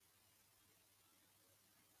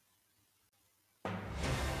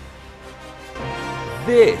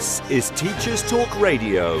This is Teachers Talk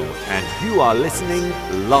Radio, and you are listening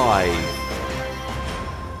live.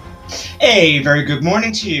 A very good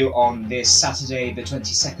morning to you on this Saturday, the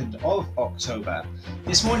 22nd of October.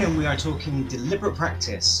 This morning we are talking deliberate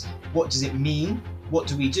practice. What does it mean? What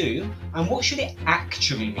do we do? And what should it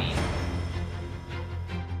actually mean?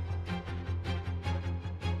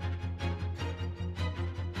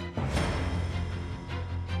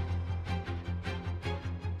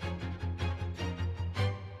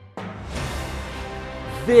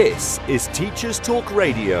 This is Teachers Talk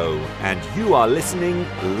Radio, and you are listening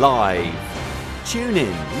live. Tune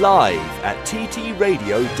in live at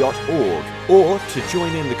ttradio.org, or to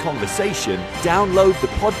join in the conversation, download the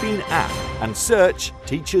Podbean app and search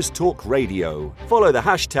Teachers Talk Radio. Follow the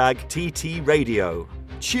hashtag TTRadio.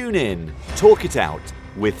 Tune in, talk it out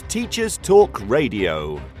with Teachers Talk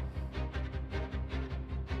Radio.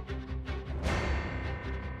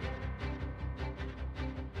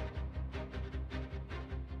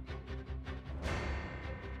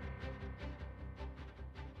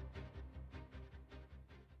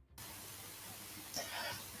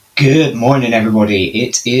 Good morning, everybody.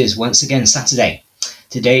 It is once again Saturday.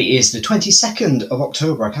 Today is the 22nd of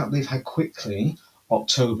October. I can't believe how quickly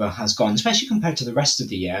October has gone, especially compared to the rest of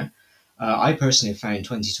the year. I personally found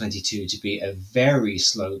 2022 to be a very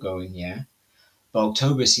slow-going year, but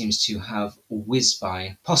October seems to have whizzed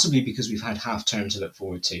by, possibly because we've had half-term to look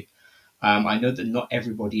forward to. I know that not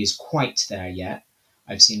everybody is quite there yet.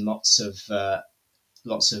 I've seen lots of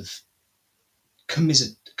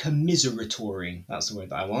commiseratory, that's the word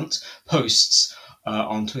that I want, posts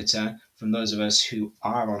on Twitter from those of us who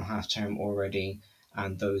are on half term already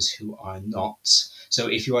and those who are not. So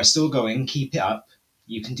if you are still going, keep it up.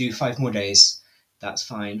 You can do 5 more days. That's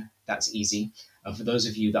fine. That's easy. And for those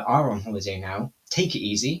of you that are on holiday now, take it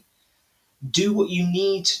easy. Do what you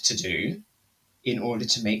need to do in order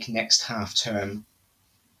to make next half term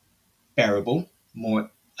bearable, more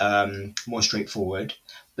straightforward,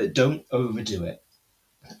 but don't overdo it.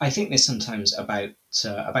 I think there's sometimes about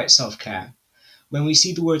self-care. When we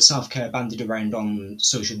see the word self-care bandied around on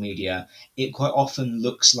social media, it quite often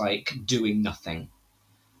looks like doing nothing.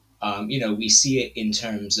 We see it in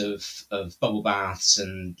terms of bubble baths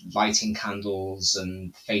and lighting candles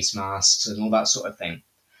and face masks and all that sort of thing.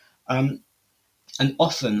 And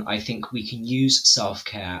often I think we can use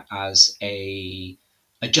self-care as a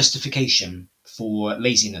justification for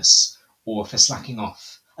laziness or for slacking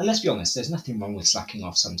off. And let's be honest, there's nothing wrong with slacking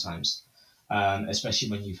off sometimes, especially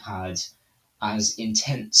when you've had as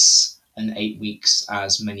intense an 8 weeks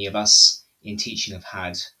as many of us in teaching have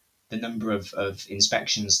had. The number of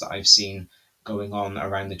inspections that I've seen going on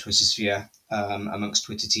around the Twitter sphere amongst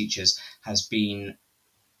Twitter teachers has been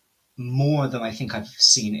more than I think I've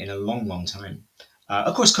seen in a long, long time.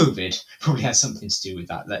 Of course, COVID probably has something to do with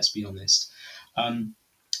that, let's be honest.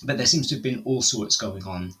 But there seems to have been all sorts going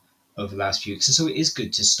on over the last few weeks. And so it is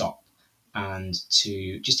good to stop and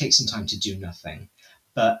to just take some time to do nothing.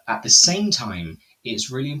 But at the same time, it's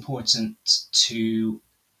really important to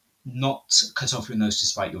not cut off your nose to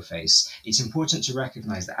spite your face. It's important to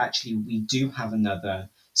recognize that actually we do have another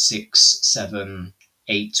 6, 7,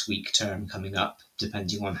 8 week term coming up,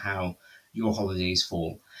 depending on how your holidays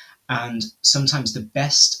fall. And sometimes the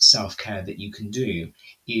best self-care that you can do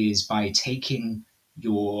is by taking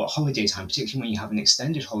your holiday time, particularly when you have an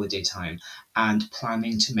extended holiday time, and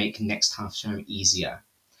planning to make next half term easier.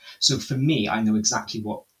 So for me, I know exactly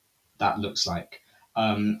what that looks like.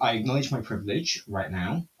 I acknowledge my privilege right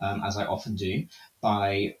now, as I often do,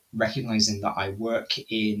 by recognizing that I work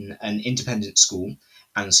in an independent school.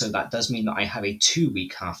 And so that does mean that I have a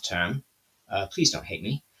 2-week half term. Please don't hate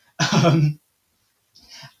me. And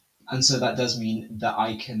so that does mean that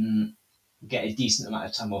I can get a decent amount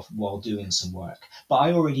of time off while doing some work. But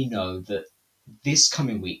I already know that this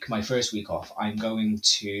coming week, my first week off, I'm going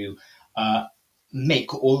to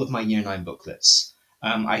make all of my Year 9 booklets.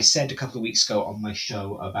 I said a couple of weeks ago on my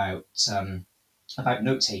show about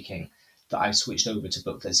note-taking that I've switched over to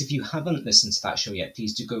booklets. If you haven't listened to that show yet,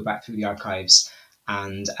 please do go back through the archives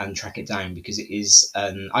and track it down, because it is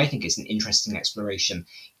I think it's an interesting exploration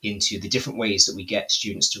into the different ways that we get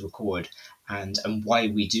students to record and why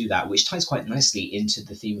we do that, which ties quite nicely into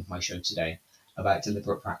the theme of my show today about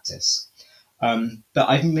deliberate practice. But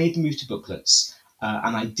I've made the move to booklets,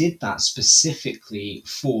 and I did that specifically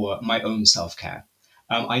for my own self-care.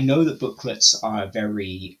 I know that booklets are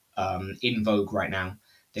very in vogue right now.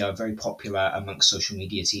 They are very popular amongst social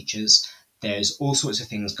media teachers. There's all sorts of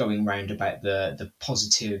things going around about the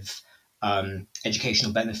positive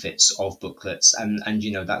educational benefits of booklets, and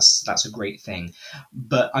that's a great thing.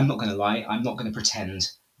 But I'm not going to lie, I'm not going to pretend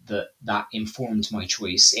that informed my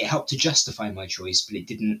choice. It helped to justify my choice, but it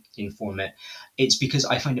didn't inform it. It's because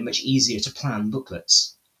I find it much easier to plan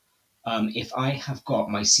booklets. If I have got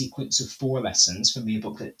my sequence of 4 lessons, for me, a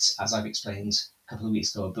booklet, as I've explained a couple of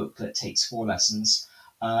weeks ago, a booklet takes 4 lessons.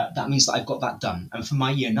 That means that I've got that done. And for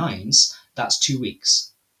my year nines, that's 2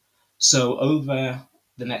 weeks. So over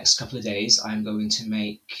the next couple of days, I'm going to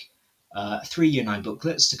make 3 year nine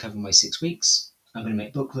booklets to cover my 6 weeks. I'm going to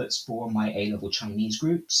make booklets for my A-level Chinese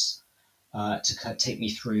groups to take me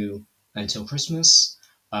through until Christmas.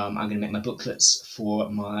 I'm going to make my booklets for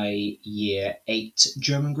my year 8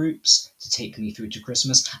 German groups to take me through to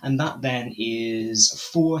Christmas, and that then is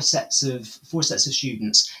four sets of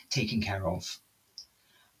students taken care of.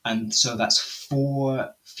 And so that's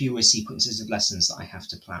 4 fewer sequences of lessons that I have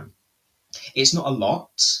to plan. It's not a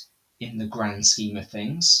lot in the grand scheme of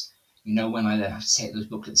things. When I then have to take those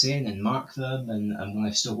booklets in and mark them, and when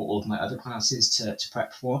I've still got all of my other classes to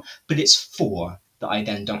prep for, but it's 4 that I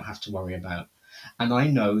then don't have to worry about. And I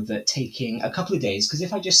know that taking a couple of days, because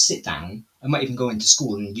if I just sit down, I might even go into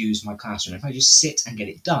school and use my classroom. If I just sit and get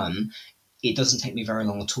it done, it doesn't take me very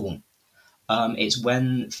long at all. For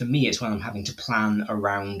me, it's when I'm having to plan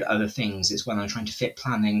around other things. It's when I'm trying to fit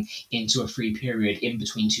planning into a free period in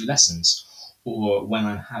between 2 lessons, or when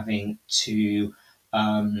I'm having to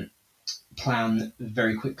plan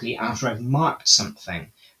very quickly after I've marked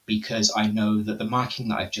something, because I know that the marking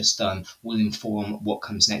that I've just done will inform what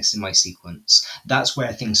comes next in my sequence. That's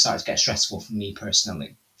where things start to get stressful for me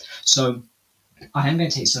personally. So I am going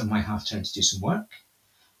to take some of my half term to do some work,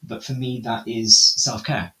 but for me, that is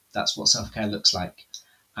self-care. That's what self-care looks like.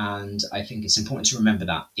 And I think it's important to remember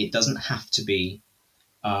that. It doesn't have to be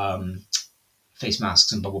face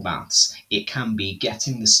masks and bubble baths. It can be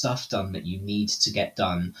getting the stuff done that you need to get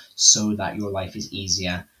done so that your life is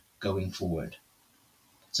easier going forward.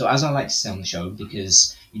 So as I like to say on the show,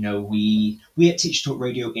 because we at Teacher Talk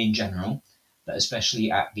Radio in general, but especially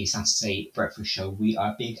at the Saturday Breakfast Show, we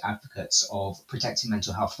are big advocates of protecting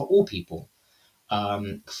mental health for all people.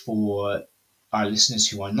 For our listeners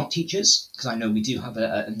who are not teachers, because I know we do have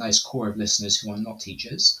a nice core of listeners who are not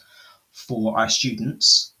teachers, for our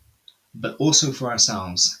students, but also for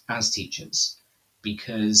ourselves as teachers,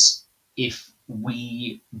 because if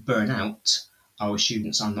we burn out, our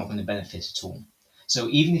students are not going to benefit at all. So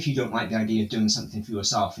even if you don't like the idea of doing something for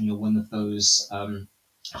yourself, and you're one of those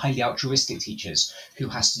highly altruistic teachers who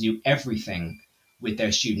has to do everything with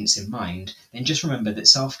their students in mind, then just remember that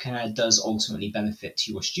self-care does ultimately benefit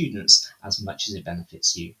your students as much as it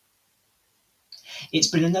benefits you. It's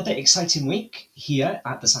been another exciting week here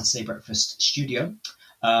at the Saturday Breakfast studio.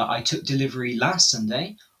 I took delivery last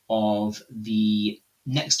Sunday of the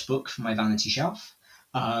next book for my vanity shelf.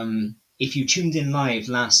 If you tuned in live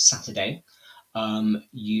last Saturday,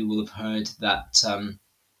 you will have heard that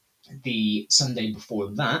the Sunday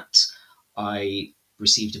before that, I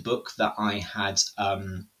received a book that I had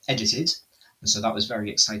edited. And so that was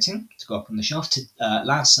very exciting to go up on the shelf.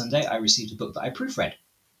 Last Sunday, I received a book that I proofread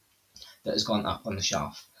that has gone up on the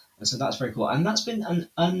shelf. And so that's very cool. And that's been an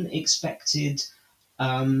unexpected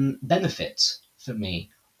benefit for me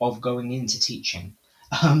of going into teaching.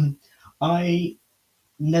 I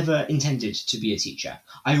never intended to be a teacher.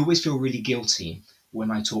 I always feel really guilty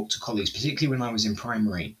when I talk to colleagues, particularly when I was in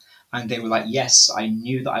primary. And they were like, yes, I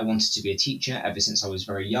knew that I wanted to be a teacher ever since I was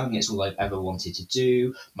very young. It's all I've ever wanted to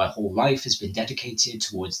do. My whole life has been dedicated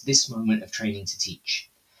towards this moment of training to teach.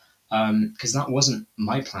 Because that wasn't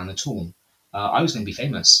my plan at all. I was going to be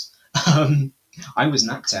famous. I was an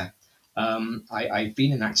actor. I've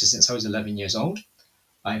been an actor since I was 11 years old.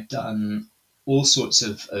 I've done all sorts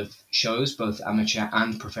of shows, both amateur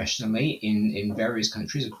and professionally, in various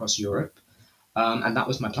countries across Europe. And that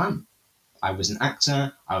was my plan. I was an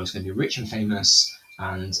actor, I was going to be rich and famous,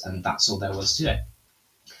 and that's all there was to it.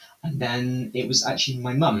 And then it was actually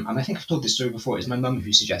my mum, and I think I've told this story before, it was my mum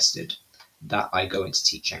who suggested that I go into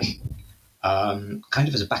teaching, kind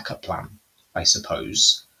of as a backup plan, I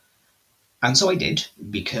suppose. And so I did,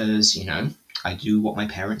 because, I do what my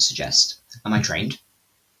parents suggest, and I trained.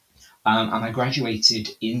 And I graduated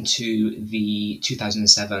into the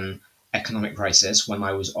 2007 economic crisis when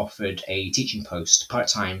I was offered a teaching post,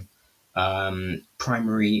 part-time,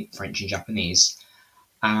 primary French and Japanese.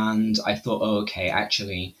 And I thought, okay,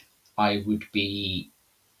 actually, I would be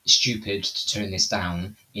stupid to turn this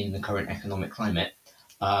down in the current economic climate.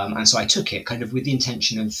 And so I took it kind of with the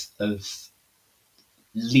intention of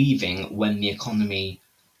leaving when the economy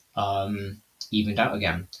evened out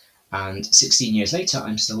again. And 16 years later,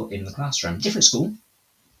 I'm still in the classroom. Different school,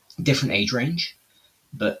 different age range,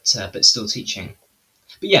 but still teaching.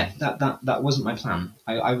 But yeah, that wasn't my plan.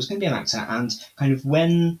 I was going to be an actor, and kind of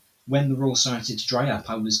when the role started to dry up,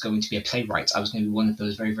 I was going to be a playwright. I was going to be one of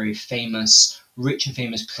those very, very famous, rich and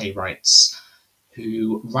famous playwrights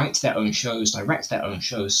who write their own shows, direct their own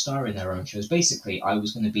shows, star in their own shows. Basically, I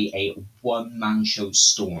was going to be a one-man show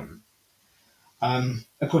storm.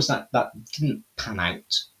 Of course, that didn't pan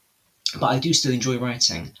out, but I do still enjoy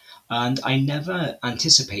writing. And I never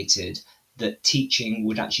anticipated that teaching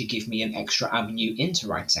would actually give me an extra avenue into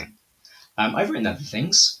writing. I've written other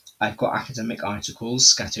things. I've got academic articles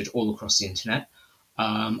scattered all across the internet.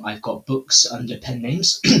 I've got books under pen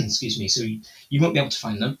names, excuse me, so you won't be able to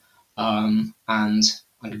find them. And I'm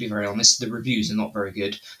going to be very honest, the reviews are not very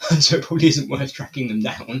good, so it probably isn't worth tracking them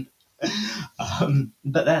down.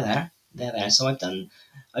 But they're there. They're there. So I've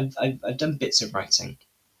done bits of writing,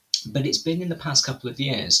 but it's been in the past couple of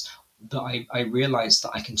years that I realised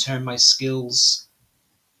that I can turn my skills,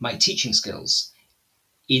 my teaching skills,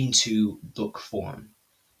 into book form.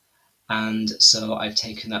 And so I've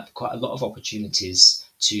taken up quite a lot of opportunities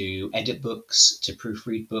to edit books, to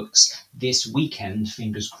proofread books. This weekend,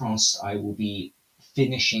 fingers crossed, I will be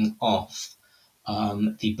finishing off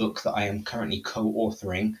the book that I am currently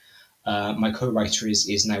co-authoring. My co-writer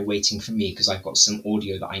is now waiting for me because I've got some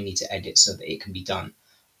audio that I need to edit so that it can be done.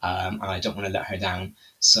 And I don't want to let her down.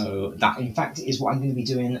 So that, in fact, is what I'm going to be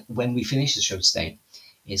doing when we finish the show today,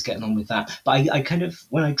 is getting on with that. But I kind of,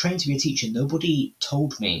 when I trained to be a teacher, nobody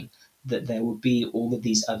told me that there would be all of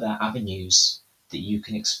these other avenues that you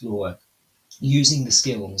can explore using the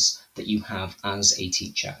skills that you have as a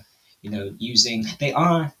teacher. They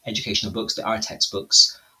are educational books, they are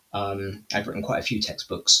textbooks. I've written quite a few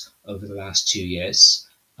textbooks over the last 2 years.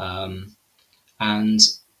 And,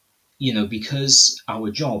 because our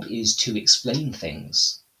job is to explain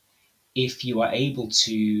things, if you are able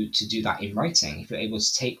to do that in writing, if you're able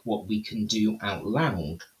to take what we can do out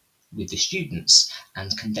loud with the students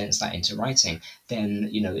and condense that into writing, then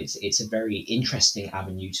it's a very interesting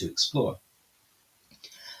avenue to explore.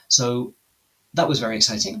 So that was very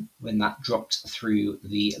exciting when that dropped through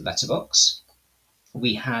the letterbox.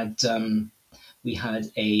 We had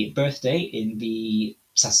a birthday in the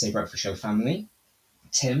Saturday Breakfast Show family.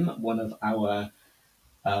 Tim, one of our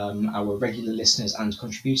regular listeners and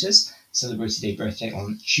contributors, celebrated a birthday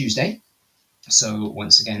on Tuesday. So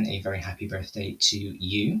once again, a very happy birthday to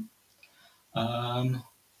you.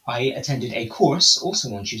 I attended a course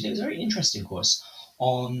also on Tuesday. It was a very interesting course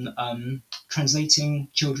on translating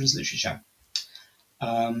children's literature.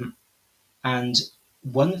 And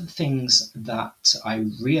one of the things that I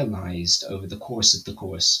realized over the course of the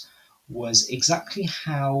course was exactly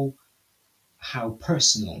how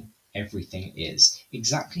personal everything is,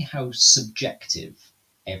 exactly how subjective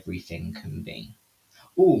everything can be.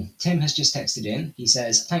 Oh, Tim has just texted in. He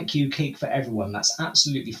says, "Thank you, cake for everyone." That's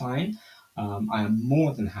absolutely fine. I am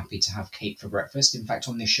more than happy to have cake for breakfast. In fact,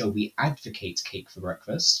 on this show, we advocate cake for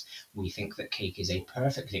breakfast. We think that cake is a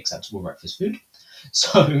perfectly acceptable breakfast food.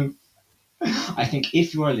 So I think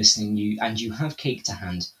if you are listening you have cake to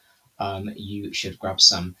hand, you should grab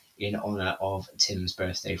some in honour of Tim's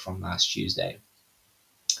birthday from last Tuesday.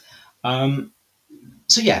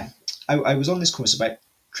 So yeah, I was on this course about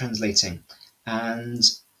translating, and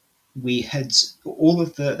we had all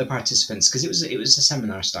of the participants, because it was a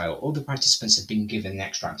seminar style. All the participants had been given an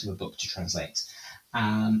extract of a book to translate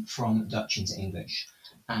from Dutch into English,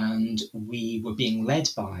 and we were being led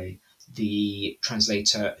by the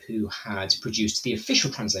translator who had produced the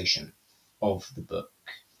official translation of the book.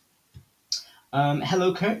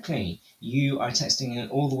 Hello, Kirkley. You are texting in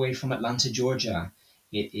all the way from Atlanta, Georgia.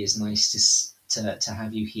 It is nice to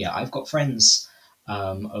have you here. I've got friends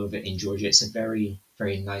over in Georgia. It's a very,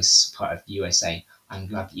 very nice part of the USA. I'm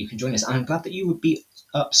glad that you can join us. And I'm glad that you would be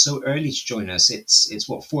up so early to join us. It's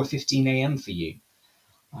what, 4:15 a.m. for you.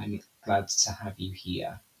 I'm glad to have you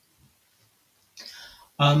here.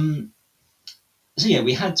 So yeah,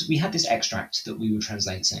 we had this extract that we were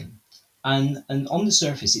translating, and on the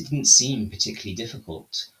surface it didn't seem particularly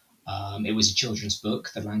difficult. It was a children's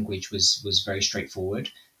book. The language was very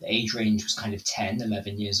straightforward. The age range was kind of 10,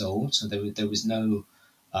 11 years old, so there was no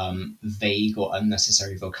vague or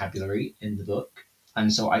unnecessary vocabulary in the book.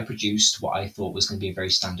 And so I produced what I thought was going to be a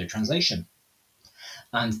very standard translation.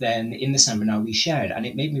 And then in the seminar we shared, and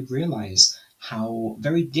it made me realize how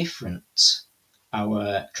very different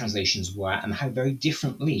our translations were and how very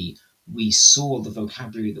differently we saw the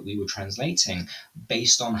vocabulary that we were translating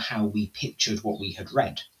based on how we pictured what we had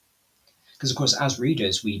read. Because, of course, as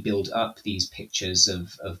readers, we build up these pictures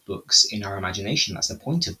of books in our imagination. That's the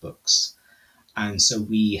point of books. And so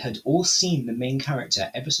we had all seen the main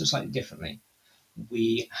character ever so slightly differently.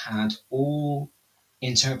 We had all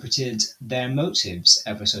interpreted their motives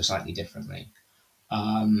ever so slightly differently.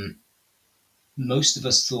 Um, Most of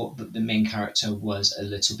us thought that the main character was a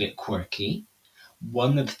little bit quirky.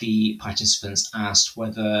 One of the participants asked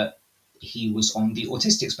whether he was on the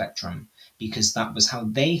autistic spectrum because that was how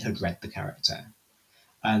they had read the character.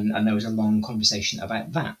 And there was a long conversation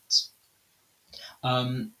about that.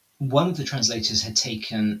 One of the translators had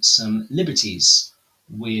taken some liberties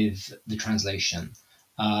with the translation,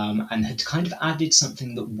 and had kind of added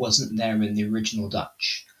something that wasn't there in the original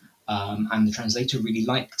Dutch. And the translator really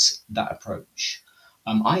liked that approach.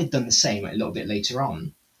 I had done the same a little bit later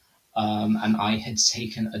on, and I had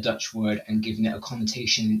taken a Dutch word and given it a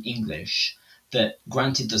connotation in English that,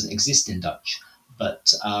 granted, doesn't exist in Dutch,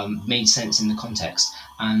 but made sense in the context.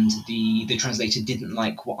 And the translator didn't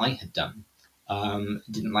like what I had done.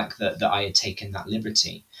 Didn't like that I had taken that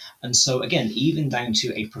liberty. And so again, even down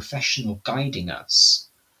to a professional guiding us,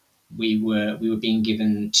 we were being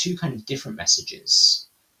given two kind of different messages: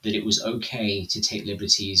 that it was okay to take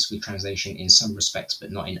liberties with translation in some respects,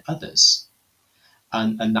 but not in others.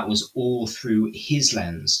 And that was all through his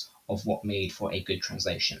lens of what made for a good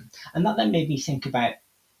translation. And that then made me think about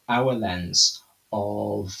our lens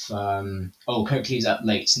of, oh, Kirkley's up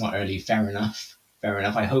late, not early. Fair enough. Fair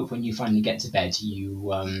enough. I hope when you finally get to bed,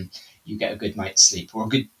 you get a good night's sleep, or a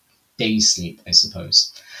good day's sleep, I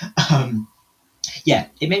suppose. Um, yeah,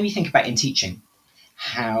 it made me think about in teaching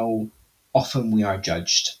how often we are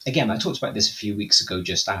judged. Again, I talked about this a few weeks ago,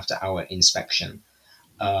 just after our inspection.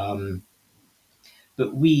 Um,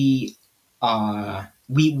 but we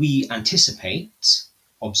anticipate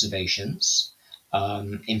observations.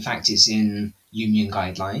 In fact, it's in union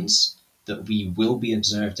guidelines that we will be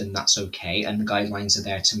observed, and that's okay. And the guidelines are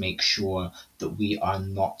there to make sure that we are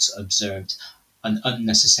not observed an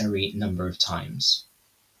unnecessary number of times.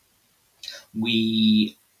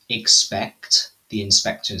 We expect the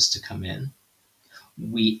inspectors to come in.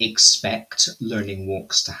 We expect learning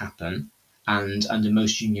walks to happen. And under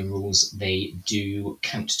most union rules, they do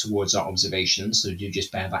count towards our observations, so do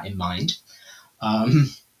just bear that in mind.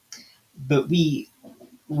 But we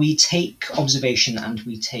take observation and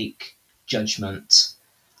we take judgment.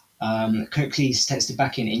 Kirkley's texted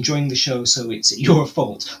back in, enjoying the show, so it's your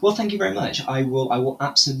fault. Well, thank you very much. I will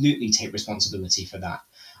absolutely take responsibility for that.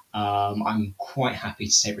 I'm quite happy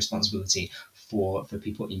to take responsibility for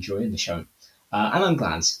people enjoying the show. And I'm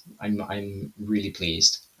glad. I'm really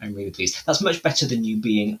pleased. I'm really pleased. That's much better than you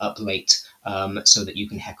being up late, so that you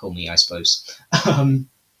can heckle me, I suppose. And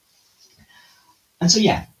so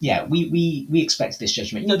we expect this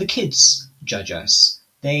judgment. The kids judge us.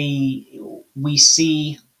 We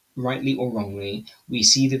see, rightly or wrongly, we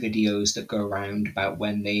see the videos that go around about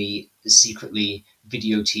when they secretly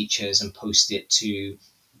video teachers and post it to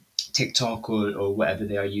TikTok or whatever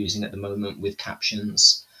they are using at the moment with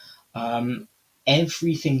captions.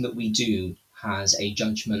 Everything that we do has a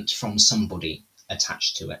judgment from somebody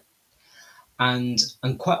attached to it. And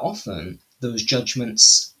quite often, those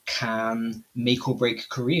judgments can make or break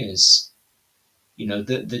careers.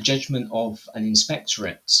 The judgment of an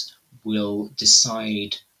inspectorate will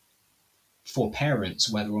decide for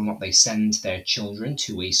parents whether or not they send their children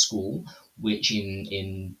to a school, which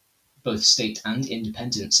in both state and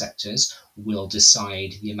independent sectors will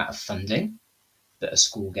decide the amount of funding that a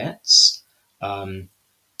school gets.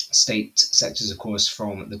 State sectors, of course,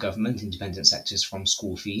 from the government, independent sectors from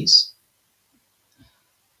school fees.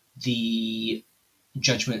 The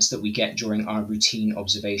judgments that we get during our routine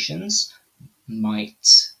observations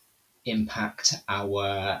might impact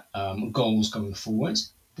our goals going forward.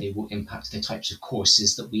 They will impact the types of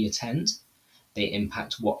courses that we attend. They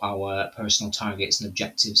impact what our personal targets and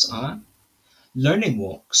objectives are. Learning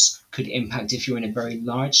walks could impact, if you're in a very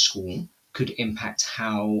large school, could impact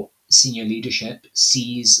how senior leadership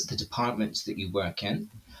sees the department that you work in.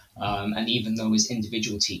 And even though as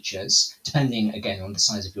individual teachers, depending again on the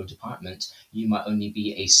size of your department, you might only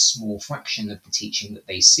be a small fraction of the teaching that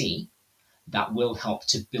they see, that will help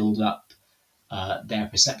to build up their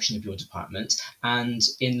perception of your department. And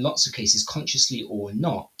in lots of cases, consciously or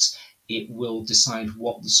not, it will decide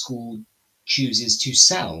what the school chooses to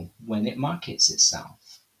sell when it markets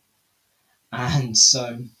itself. And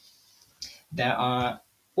so there are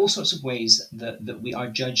all sorts of ways that we are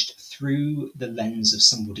judged through the lens of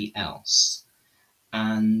somebody else,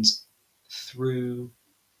 and through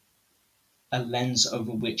a lens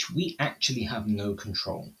over which we actually have no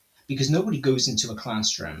control. Because nobody goes into a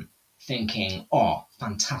classroom thinking, oh,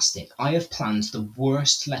 fantastic, I have planned the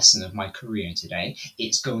worst lesson of my career today.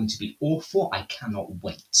 It's going to be awful. I cannot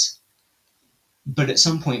wait. But at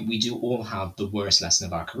some point, we do all have the worst lesson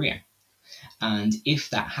of our career. And if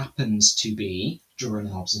that happens to be during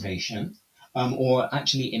an observation, or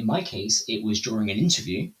actually in my case, it was during an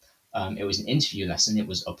interview. It was an interview lesson. It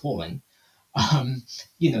was appalling.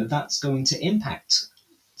 That's going to impact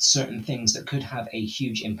certain things that could have a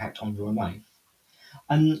huge impact on your life.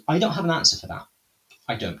 And I don't have an answer for that.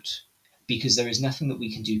 I don't, because there is nothing that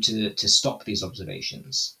we can do to stop these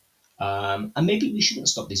observations. And maybe we shouldn't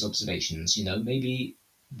stop these observations. Maybe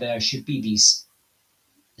there should be these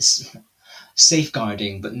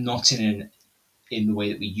safeguarding, but not in the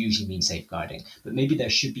way that we usually mean safeguarding. But maybe there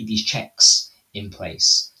should be these checks in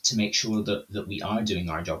place to make sure that we are doing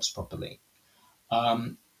our jobs properly.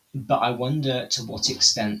 But I wonder to what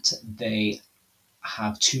extent they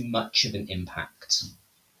have too much of an impact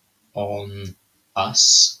on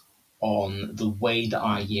us, on the way that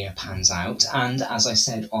our year pans out, and as I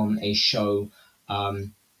said on a show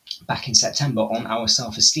back in September, on our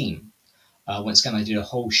self-esteem. Once again, I did a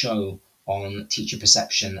whole show on teacher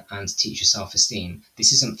perception and teacher self-esteem.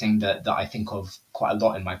 This is something that I think of quite a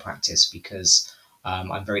lot in my practice, because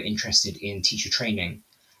I'm very interested in teacher training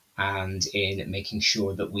and in making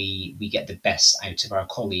sure that we get the best out of our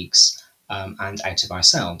colleagues and out of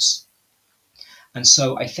ourselves. And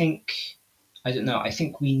so I think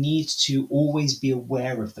we need to always be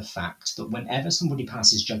aware of the fact that whenever somebody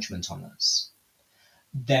passes judgment on us,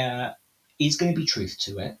 there is going to be truth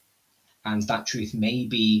to it, and that truth may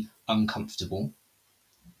be uncomfortable,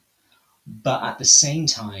 but at the same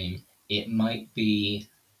time, it might be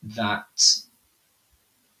that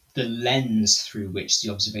the lens through which the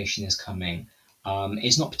observation is coming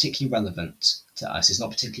is not particularly relevant to us, is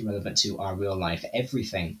not particularly relevant to our real life.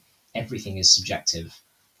 Everything is subjective,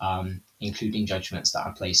 including judgments that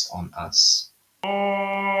are placed on us.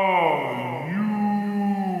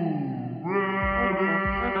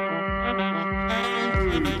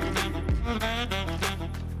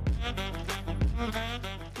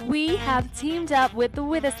 We have teamed up with the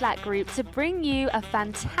Witherslack Group to bring you a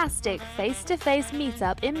fantastic face-to-face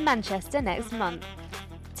meetup in Manchester next month.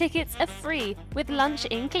 Tickets are free, with lunch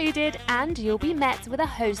included, and you'll be met with a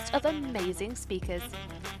host of amazing speakers.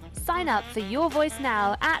 Sign up for Your Voice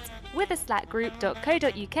now at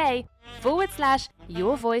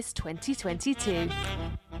witherslackgroup.co.uk/yourvoice2022.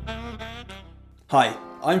 Hi,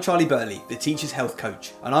 I'm Charlie Burley, the Teacher's Health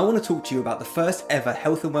Coach, and I want to talk to you about the first ever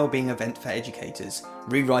health and wellbeing event for educators,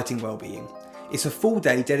 Rewriting Wellbeing. It's a full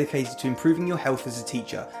day dedicated to improving your health as a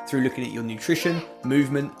teacher through looking at your nutrition,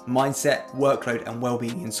 movement, mindset, workload and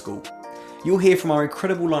wellbeing in school. You'll hear from our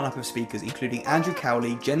incredible lineup of speakers, including Andrew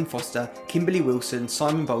Cowley, Jen Foster, Kimberly Wilson,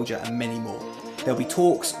 Simon Bolger and many more. There'll be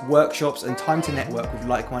talks, workshops and time to network with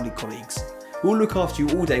like-minded colleagues. We'll look after you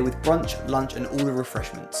all day with brunch, lunch and all the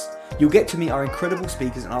refreshments. You'll get to meet our incredible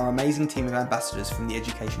speakers and our amazing team of ambassadors from the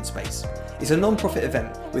education space. It's a non-profit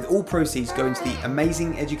event with all proceeds going to the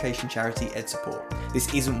amazing education charity EdSupport.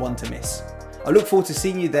 This isn't one to miss. I look forward to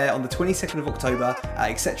seeing you there on the 22nd of October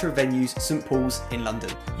at Etc. Venues, St Paul's in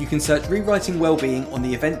London. You can search Rewriting Wellbeing on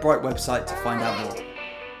the Eventbrite website to find out more.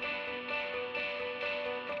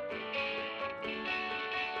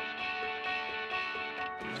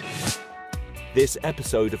 This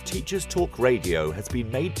episode of Teachers Talk Radio has been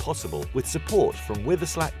made possible with support from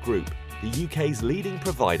Witherslack Group, the UK's leading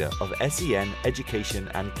provider of SEN education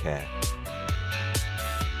and care.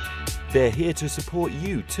 They're here to support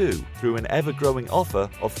you too through an ever-growing offer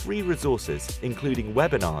of free resources, including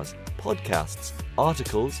webinars, podcasts,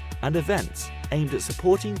 articles and events aimed at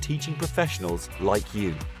supporting teaching professionals like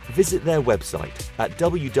you. Visit their website at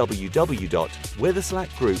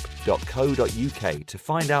www.witherslackgroup.co.uk to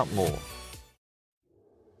find out more.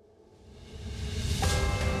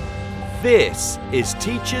 This is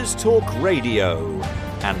Teachers Talk Radio,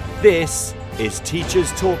 and this is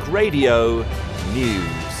Teachers Talk Radio News.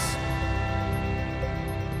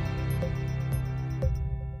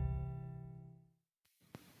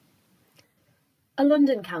 A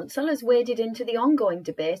London council has waded into the ongoing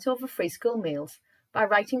debate over free school meals by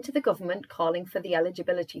writing to the government calling for the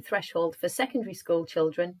eligibility threshold for secondary school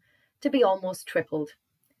children to be almost tripled.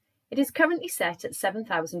 It is currently set at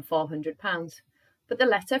 £7,400. But the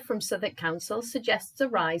letter from Southwark Council suggests a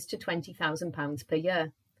rise to £20,000 per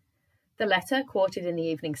year. The letter, quoted in the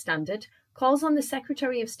Evening Standard, calls on the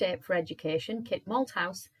Secretary of State for Education, Kit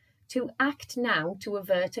Malthouse, to act now to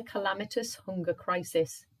avert a calamitous hunger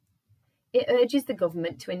crisis. It urges the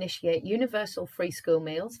government to initiate universal free school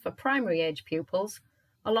meals for primary age pupils,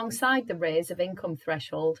 alongside the raise of income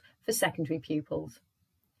threshold for secondary pupils.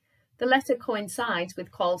 The letter coincides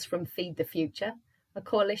with calls from Feed the Future, a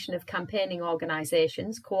coalition of campaigning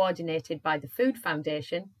organisations coordinated by the Food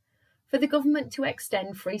Foundation, for the government to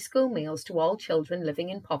extend free school meals to all children living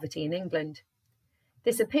in poverty in England.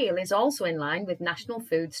 This appeal is also in line with National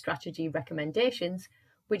Food Strategy recommendations,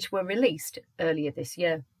 which were released earlier this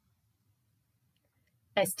year.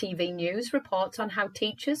 STV News reports on how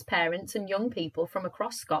teachers, parents and young people from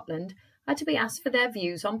across Scotland are to be asked for their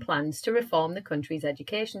views on plans to reform the country's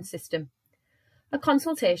education system. A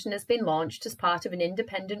consultation has been launched as part of an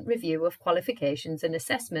independent review of qualifications and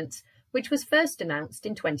assessments, which was first announced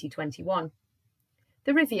in 2021.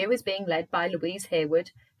 The review is being led by Louise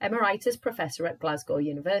Hayward, Emeritus Professor at Glasgow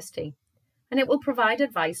University, and it will provide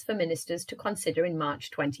advice for ministers to consider in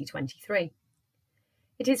March 2023.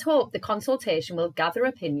 It is hoped the consultation will gather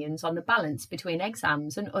opinions on the balance between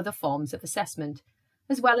exams and other forms of assessment,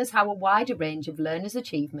 as well as how a wider range of learners'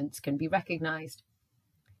 achievements can be recognised.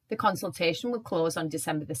 The consultation will close on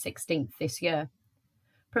December the 16th this year.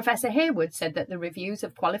 Professor Hayward said that the reviews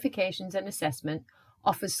of qualifications and assessment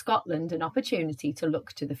offers Scotland an opportunity to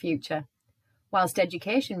look to the future, whilst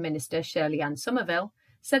Education Minister Shirley-Ann Somerville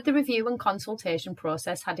said the review and consultation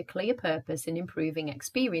process had a clear purpose in improving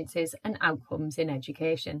experiences and outcomes in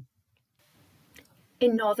education.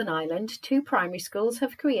 In Northern Ireland, 2 primary schools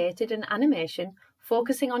have created an animation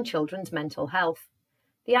focusing on children's mental health.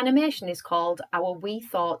 The animation is called Our Wee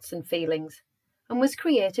Thoughts and Feelings and was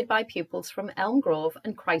created by pupils from Elm Grove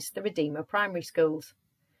and Christ the Redeemer primary schools.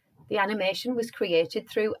 The animation was created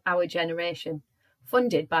through Our Generation,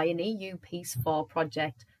 funded by an EU Peace 4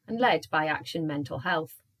 project and led by Action Mental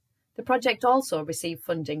Health. The project also received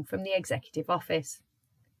funding from the Executive Office.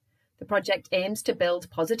 The project aims to build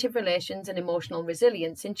positive relations and emotional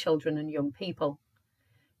resilience in children and young people.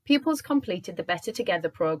 Pupils completed the Better Together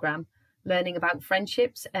programme, learning about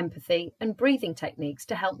friendships, empathy and breathing techniques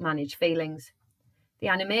to help manage feelings. The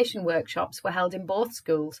animation workshops were held in both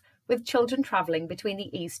schools, with children travelling between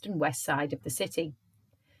the east and west side of the city.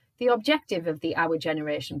 The objective of the Our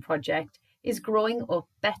Generation project is growing up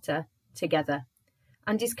better together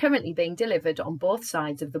and is currently being delivered on both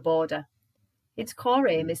sides of the border. Its core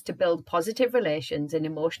aim is to build positive relations and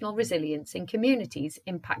emotional resilience in communities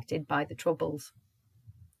impacted by the Troubles.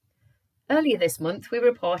 Earlier this month, we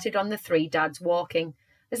reported on the 3 Dads Walking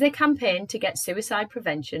as they campaigned to get suicide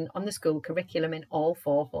prevention on the school curriculum in all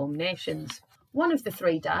 4 home nations. One of the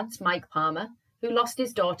 3 dads, Mike Palmer, who lost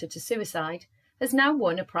his daughter to suicide, has now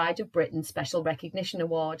won a Pride of Britain Special Recognition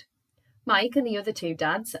Award. Mike and the other 2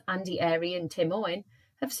 dads, Andy Airy and Tim Owen,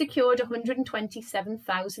 have secured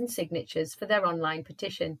 127,000 signatures for their online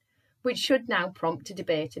petition, which should now prompt a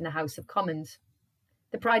debate in the House of Commons.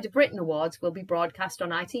 The Pride of Britain Awards will be broadcast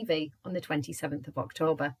on ITV on the 27th of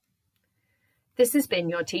October. This has been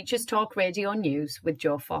your Teachers Talk Radio News with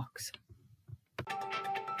Joe Fox.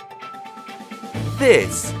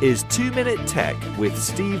 This is 2 Minute Tech with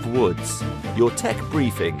Steve Woods, your tech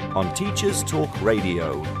briefing on Teachers Talk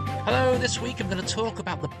Radio. Hello, this week I'm going to talk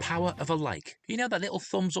about the power of a like. You know that little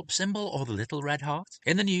thumbs up symbol or the little red heart?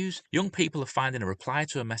 In the news, young people are finding a reply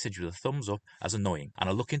to a message with a thumbs up as annoying and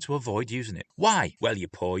are looking to avoid using it. Why? Well, you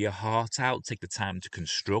pour your heart out, take the time to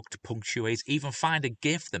construct, punctuate, even find a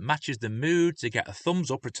GIF that matches the mood to get a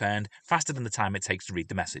thumbs up returned faster than the time it takes to read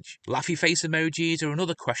the message. Laughy face emojis are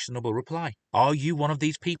another questionable reply. Are you one of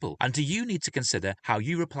these people? And do you need to consider how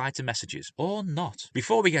you reply to messages or not?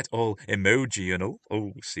 Before we get all emoji and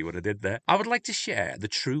all, see what I did there? I would like to share the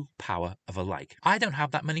true power of a like. I don't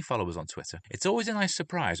have that many followers on Twitter. It's always a nice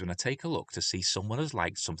surprise when I take a look to see someone has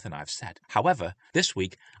liked something I've said. However, this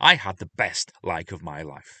week I had the best like of my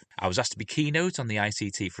life. I was asked to be keynote on the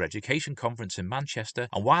ICT for Education conference in Manchester,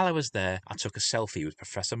 and while I was there, I took a selfie with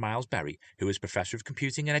Professor Miles Berry, who is Professor of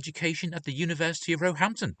Computing and Education at the University of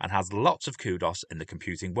Roehampton and has lots of kudos in the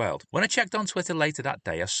computing world. When I checked on Twitter later that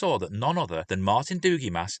day, I saw that none other than Martin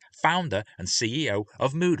Dougimas, founder and CEO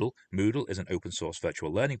of Moodle is an open source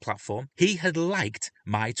virtual learning platform, he had liked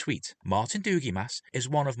my tweet. Martin Dougimas is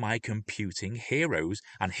one of my computing heroes,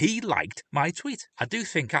 and he liked my tweet. I do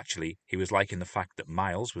think actually he was liking the fact that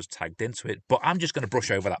Miles was tagged into it, but I'm just going to brush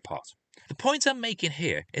over that part. The point I'm making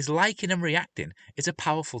here is liking and reacting is a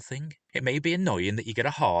powerful thing. It may be annoying that you get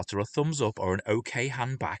a heart or a thumbs up or an okay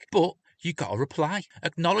hand back, but you got a reply.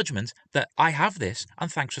 Acknowledgement that I have this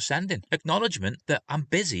and thanks for sending. Acknowledgement that I'm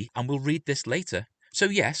busy and will read this later. So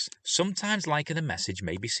yes, sometimes liking a message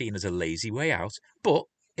may be seen as a lazy way out, but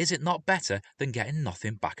is it not better than getting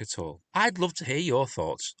nothing back at all? I'd love to hear your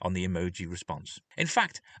thoughts on the emoji response. In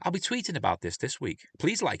fact, I'll be tweeting about this week.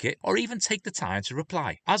 Please like it or even take the time to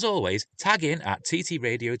reply. As always, tag in at TT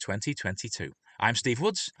Radio 2022. I'm Steve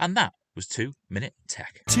Woods, and that was 2 Minute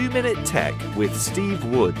Tech. 2 Minute Tech with Steve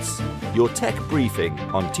Woods, your tech briefing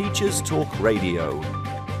on Teachers Talk Radio.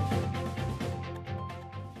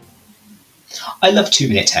 I love 2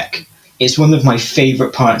 Minute Tech. It's one of my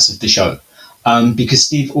favourite parts of the show. because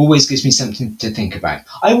Steve always gives me something to think about.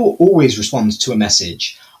 I will always respond to a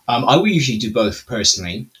message. I will usually do both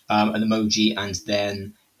personally, an emoji and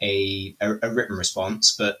then a written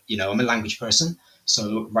response. But I'm a language person,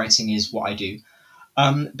 so writing is what I do.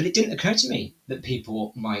 But it didn't occur to me that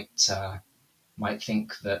people might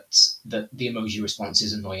think that the emoji response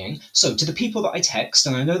is annoying. So to the people that I text,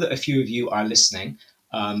 and I know that a few of you are listening,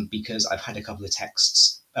 because I've had a couple of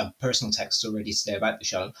texts, personal texts already today about the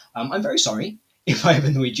show. I'm very sorry if I have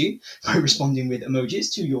annoyed you by responding with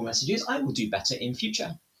emojis to your messages. I will do better in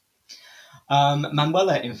future.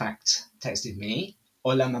 Manuela, in fact, texted me.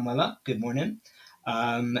 Hola, Manuela. Good morning.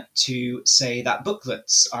 To say that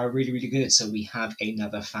booklets are really, really good. So we have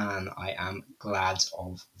another fan. I am glad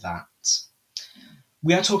of that.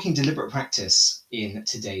 We are talking deliberate practice in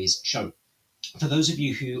today's show. For those of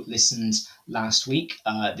you who listened last week,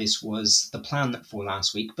 this was the plan for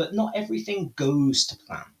last week, but not everything goes to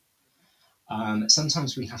plan.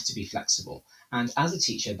 Sometimes we have to be flexible. And as a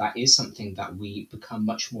teacher, that is something that we become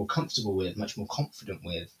much more comfortable with, much more confident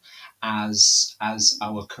with as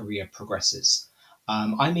our career progresses.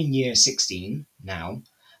 I'm in year 16 now,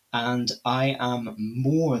 and I am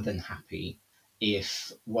more than happy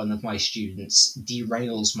if one of my students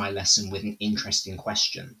derails my lesson with an interesting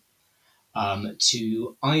question,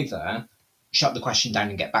 to either shut the question down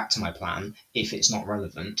and get back to my plan if it's not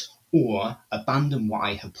relevant, or abandon what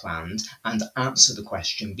I have planned and answer the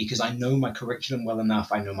question because I know my curriculum well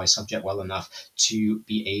enough, I know my subject well enough to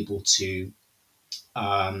be able to do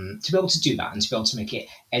that and to be able to make it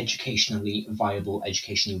educationally viable,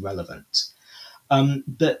 educationally relevant.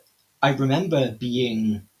 But I remember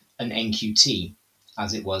being an NQT,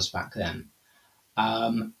 as it was back then,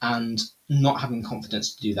 and not having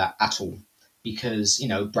confidence to do that at all, because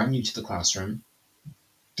brand new to the classroom,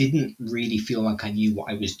 didn't really feel like I knew what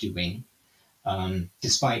I was doing,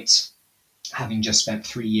 despite having just spent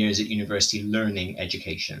 3 years at university learning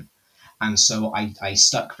education. And so I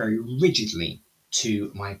stuck very rigidly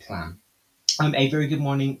to my plan. A very good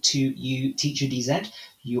morning to you, Teacher DZ.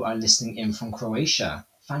 You are listening in from Croatia.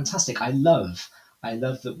 Fantastic. I love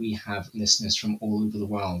that we have listeners from all over the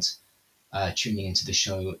world tuning into the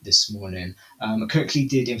show this morning. Kirkley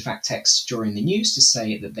did in fact text during the news to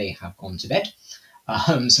say that they have gone to bed.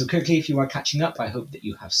 So Kirkley, if you are catching up, I hope that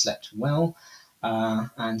you have slept well.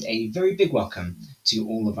 And a very big welcome to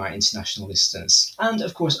all of our international listeners. And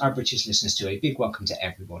of course, our British listeners too. A big welcome to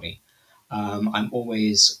everybody. I'm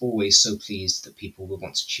always so pleased that people will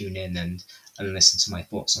want to tune in and listen to my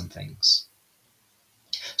thoughts on things.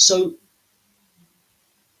 So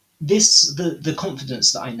the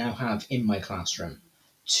confidence that I now have in my classroom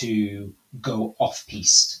to go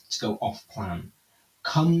off-piste, to go off-plan,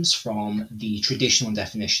 comes from the traditional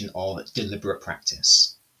definition of deliberate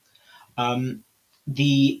practice.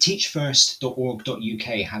 The teachfirst.org.uk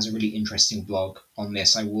has a really interesting blog on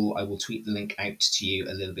this. I will tweet the link out to you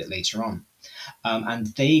a little bit later on. And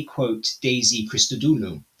they quote Daisy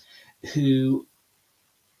Christodoulou, who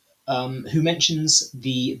mentions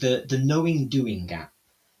the knowing-doing gap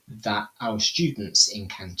that our students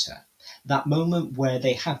encounter. That moment where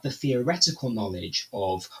they have the theoretical knowledge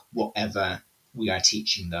of whatever we are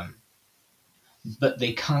teaching them, but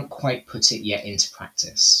they can't quite put it yet into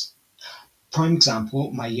practice. Prime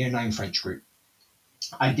example, my Year 9 French group.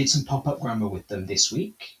 I did some pop-up grammar with them this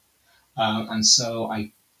week, and so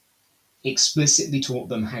I explicitly taught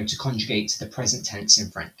them how to conjugate the present tense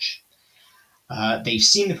in French. They've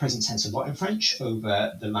seen the present tense a lot in French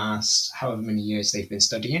over the last however many years they've been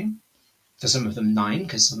studying. For some of them 9,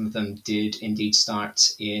 because some of them did indeed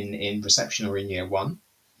start in reception or in year 1.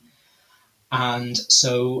 And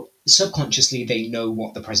so subconsciously they know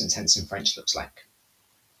what the present tense in French looks like.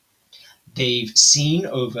 They've seen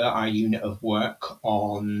over our unit of work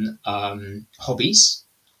on hobbies,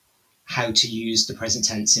 how to use the present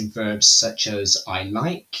tense in verbs such as I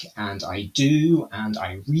like, and I do, and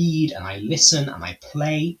I read, and I listen, and I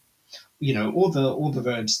play. All the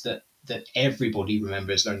verbs that everybody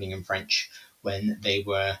remembers learning in French when they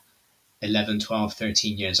were 11, 12,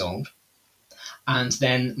 13 years old. And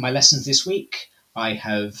then my lessons this week, I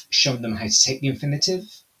have shown them how to take the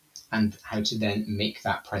infinitive and how to then make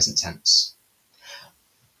that present tense.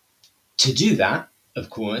 To do that, of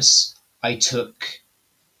course, I took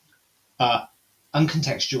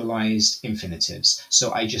uncontextualized infinitives.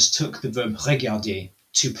 So I just took the verb regarder,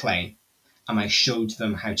 to play, and I showed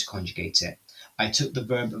them how to conjugate it. I took the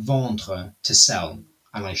verb vendre, to sell,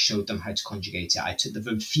 and I showed them how to conjugate it. I took the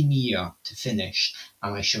verb finir, to finish,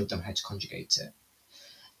 and I showed them how to conjugate it.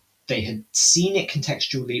 They had seen it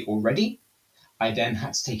contextually already. I then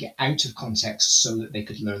had to take it out of context so that they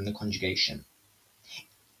could learn the conjugation.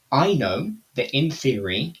 I know that in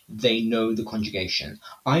theory, they know the conjugation.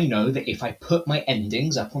 I know that if I put my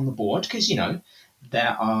endings up on the board, because,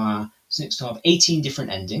 there are 6, 12, 18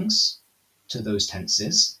 different endings to those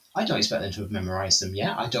tenses. I don't expect them to have memorized them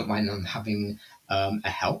yet. I don't mind them having a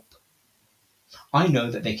help. I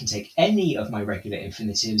know that they can take any of my regular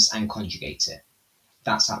infinitives and conjugate it.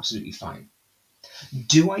 That's absolutely fine.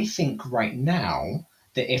 Do I think right now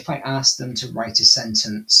that if I asked them to write a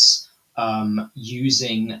sentence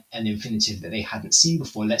using an infinitive that they hadn't seen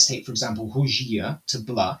before, let's take, for example, rougir, to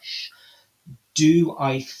blush, do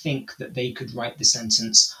I think that they could write the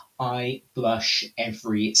sentence, I blush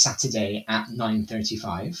every Saturday at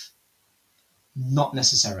 9:35? Not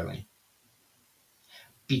necessarily.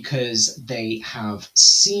 Because they have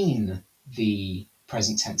seen the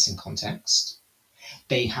present tense in context,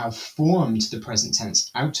 they have formed the present tense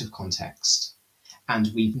out of context, and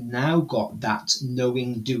we've now got that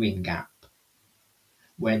knowing-doing gap,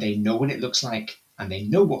 where they know what it looks like and they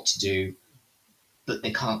know what to do, but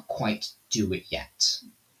they can't quite do it yet.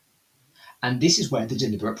 And this is where the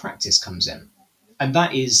deliberate practice comes in. And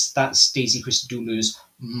that's Daisy Christodoulou's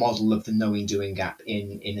model of the knowing-doing gap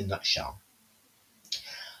in a nutshell.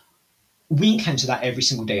 We encounter that every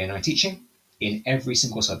single day in our teaching, in every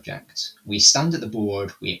single subject. We stand at the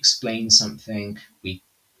board, we explain something, we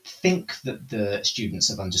think that the students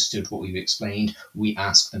have understood what we've explained, we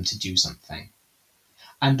ask them to do something.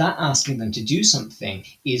 And that asking them to do something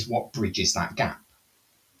is what bridges that gap.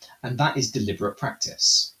 And that is deliberate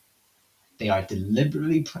practice. They are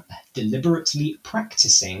deliberately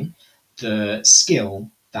practicing the skill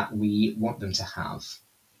that we want them to have,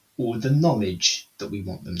 or the knowledge that we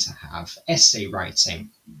want them to have. Essay writing,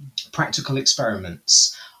 practical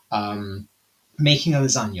experiments, making a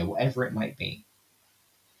lasagna, whatever it might be.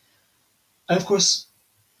 And of course,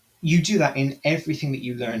 you do that in everything that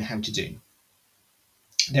you learn how to do.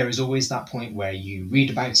 There is always that point where you read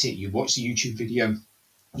about it, you watch the YouTube video,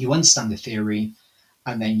 you understand the theory,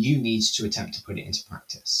 and then you need to attempt to put it into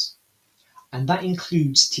practice. And that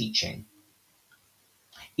includes teaching.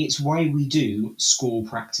 It's why we do school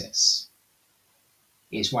practice.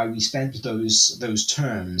 It's why we spend those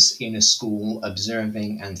terms in a school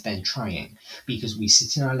observing and then trying, because we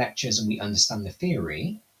sit in our lectures and we understand the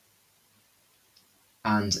theory,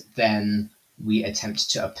 and then we attempt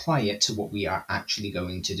to apply it to what we are actually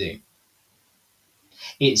going to do.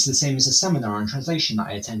 It's the same as a seminar on translation that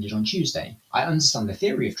I attended on Tuesday. I understand the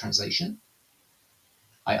theory of translation.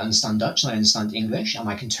 I understand Dutch and I understand English, and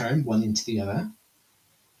I can turn one into the other.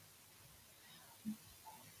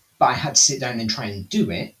 But I had to sit down and try and do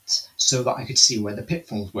it so that I could see where the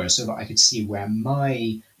pitfalls were, so that I could see where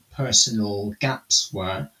my personal gaps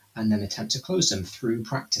were, and then attempt to close them through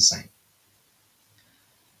practicing.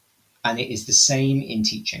 And it is the same in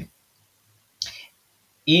teaching.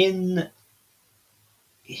 In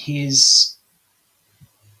his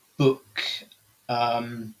book,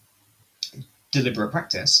 Deliberate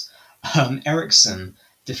Practice, Erikson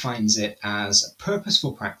defines it as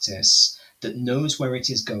purposeful practice that knows where it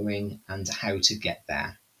is going and how to get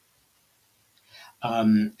there.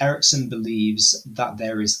 Erikson believes that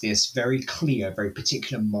there is this very clear, very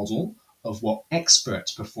particular model of what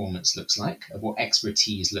expert performance looks like, of what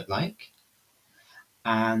expertise look like,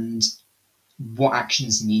 and what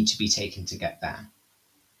actions need to be taken to get there.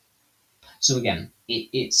 So again,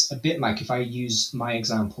 it's a bit like if I use my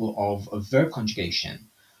example of a verb conjugation,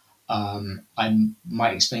 I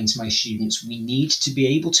might explain to my students, we need to be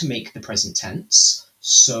able to make the present tense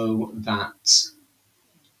so that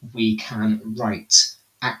we can write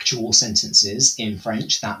actual sentences in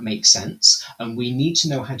French that make sense, and we need to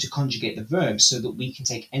know how to conjugate the verb so that we can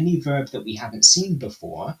take any verb that we haven't seen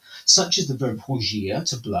before, such as the verb rougir,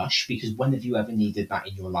 to blush, because when have you ever needed that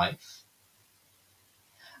in your life,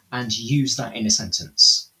 and use that in a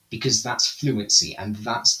sentence, because that's fluency, and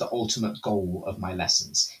that's the ultimate goal of my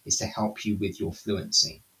lessons, is to help you with your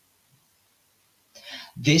fluency.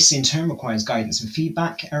 This in turn requires guidance and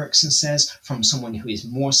feedback, Erikson says, from someone who is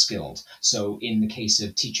more skilled. So in the case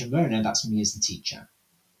of teacher-learner, that's me as the teacher.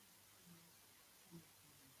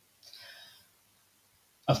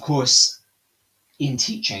 Of course, in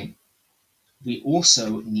teaching, we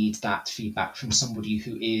also need that feedback from somebody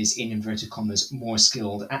who is, in inverted commas, more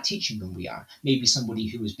skilled at teaching than we are. Maybe somebody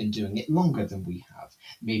who has been doing it longer than we have.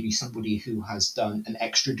 Maybe somebody who has done an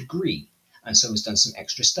extra degree and so has done some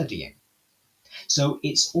extra studying. So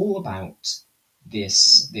it's all about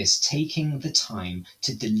this taking the time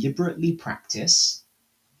to deliberately practice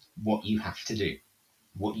what you have to do,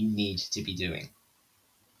 what you need to be doing.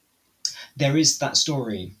 There is that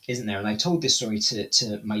story, isn't there? And I told this story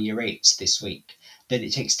to my year 8 this week, that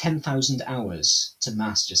it takes 10,000 hours to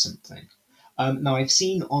master something. Now, I've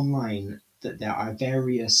seen online that there are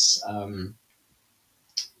various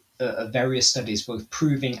studies both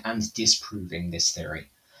proving and disproving this theory,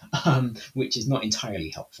 which is not entirely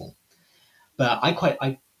helpful. But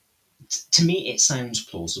to me, it sounds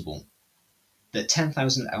plausible that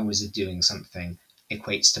 10,000 hours of doing something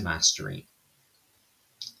equates to mastery.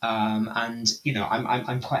 And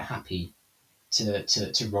I'm quite happy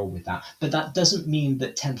to roll with that. But that doesn't mean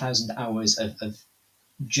that 10,000 hours of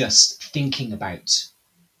just thinking about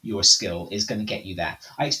your skill is going to get you there.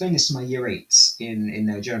 I explained this to my year 8s in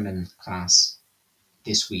their German class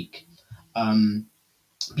this week.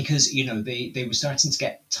 Because they were starting to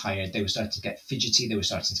get tired, they were starting to get fidgety, they were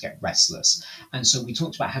starting to get restless, and so we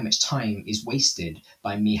talked about how much time is wasted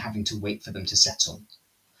by me having to wait for them to settle.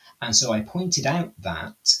 And so I pointed out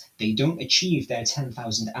that they don't achieve their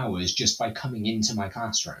 10,000 hours just by coming into my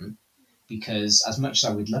classroom, because as much as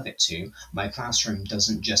I would love it to, my classroom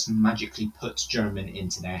doesn't just magically put German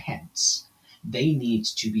into their heads. They need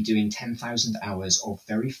to be doing 10,000 hours of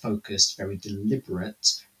very focused, very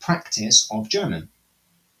deliberate practice of German.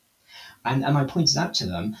 And I pointed out to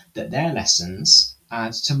them that their lessons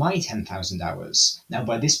add to my 10,000 hours. Now,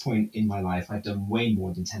 by this point in my life, I've done way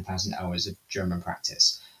more than 10,000 hours of German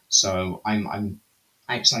practice. So I'm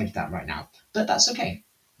outside of that right now. But that's okay,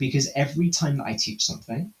 because every time that I teach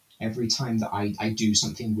something, every time that I do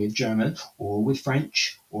something with German or with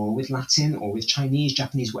French or with Latin or with Chinese,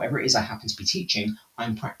 Japanese, whatever it is I happen to be teaching,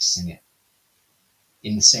 I'm practicing it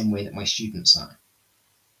in the same way that my students are.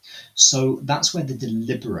 So that's where the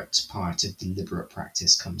deliberate part of deliberate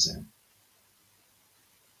practice comes in.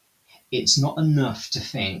 It's not enough to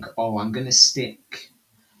think, oh, I'm going to stick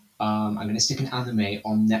an anime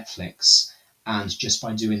on Netflix, and just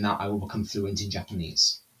by doing that, I will become fluent in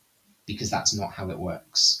Japanese, because that's not how it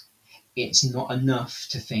works. It's not enough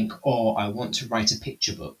to think, oh, I want to write a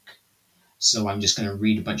picture book, so I'm just going to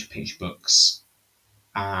read a bunch of picture books,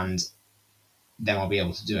 and then I'll be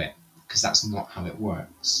able to do it, because that's not how it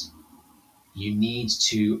works. You need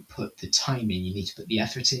to put the time in, you need to put the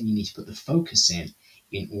effort in, you need to put the focus in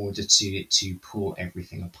order to pull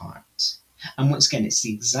everything apart. And once again, it's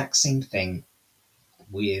the exact same thing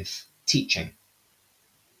with teaching,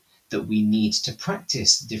 that we need to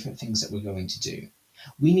practice the different things that we're going to do.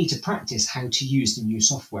 We need to practice how to use the new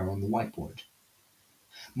software on the whiteboard.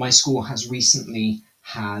 My school has recently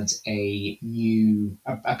had a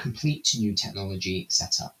complete new technology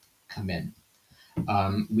setup come in.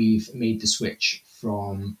 We've made the switch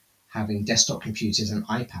from having desktop computers and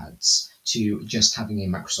iPads to just having a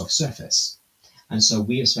Microsoft Surface. And so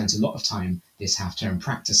we have spent a lot of time this half term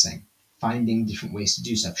practicing, finding different ways to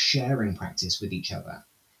do stuff, sharing practice with each other,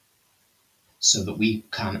 so that we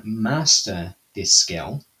can master this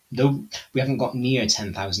skill. Though we haven't got near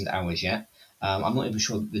 10,000 hours yet. I'm not even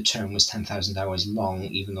sure that the term was 10,000 hours long,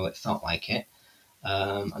 even though it felt like it.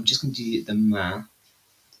 I'm just going to do the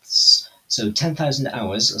maths. So 10,000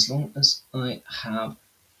 hours, as long as I have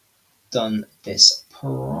done this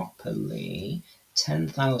properly,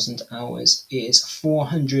 10,000 hours is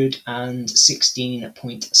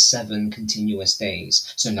 416.7 continuous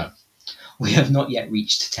days. So no, we have not yet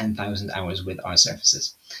reached 10,000 hours with our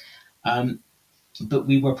surfaces. But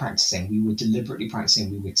we were practicing, we were deliberately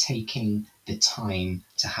practicing, we were taking the time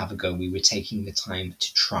to have a go, we were taking the time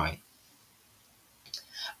to try.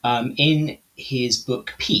 In his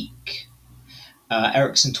book Peak,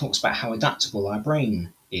 Erikson talks about how adaptable our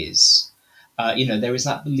brain is. There is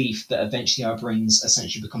that belief that eventually our brains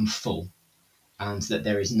essentially become full and that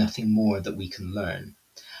there is nothing more that we can learn.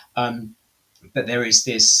 But there is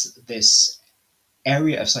this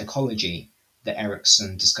area of psychology that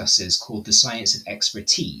Erikson discusses called the science of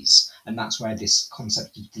expertise, and that's where this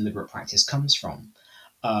concept of deliberate practice comes from,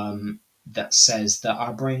 that says that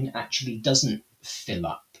our brain actually doesn't fill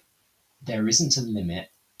up. There isn't a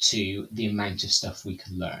limit to the amount of stuff we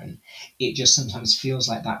can learn. It just sometimes feels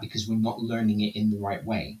like that because we're not learning it in the right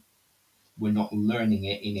way. We're not learning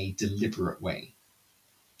it in a deliberate way.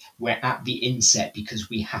 We're at the inset because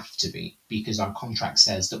we have to be, because our contract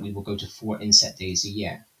says that we will go to 4 inset days a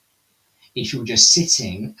year. If you're just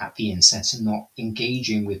sitting at the inset and not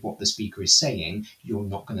engaging with what the speaker is saying, you're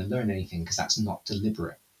not going to learn anything because that's not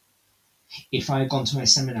deliberate. If I had gone to my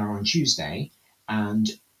seminar on Tuesday and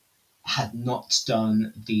had not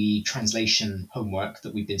done the translation homework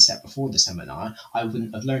that we'd been set before the seminar, I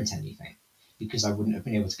wouldn't have learned anything, because I wouldn't have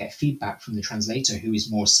been able to get feedback from the translator, who is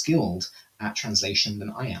more skilled at translation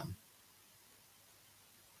than I am.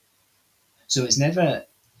 So it's never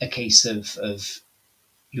a case of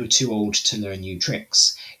you're too old to learn new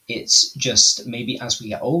tricks. It's just maybe as we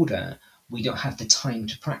get older, we don't have the time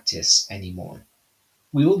to practice anymore.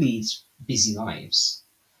 We all lead busy lives.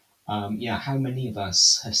 How many of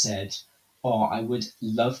us have said, "Oh, I would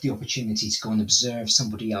love the opportunity to go and observe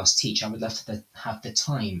somebody else teach. I would love to have the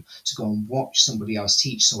time to go and watch somebody else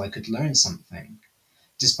teach so I could learn something,"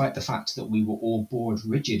 despite the fact that we were all bored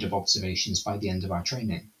rigid of observations by the end of our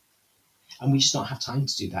training. And we just don't have time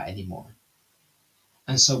to do that anymore.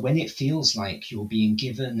 And so when it feels like you're being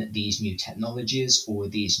given these new technologies or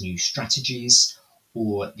these new strategies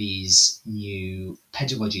or these new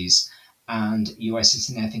pedagogies, and you are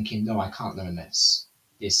sitting there thinking, no, I can't learn this.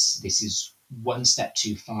 This is one step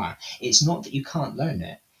too far. It's not that you can't learn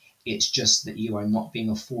it. It's just that you are not being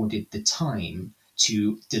afforded the time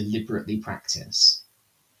to deliberately practice.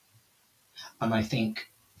 And I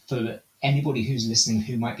think for anybody who's listening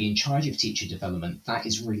who might be in charge of teacher development, that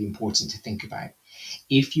is really important to think about.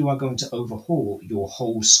 If you are going to overhaul your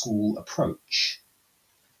whole school approach,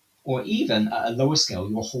 or even at a lower scale,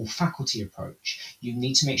 your whole faculty approach, you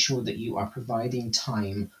need to make sure that you are providing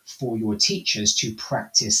time for your teachers to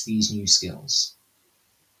practice these new skills.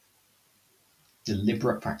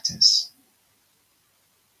 Deliberate practice.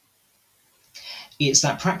 It's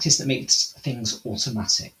that practice that makes things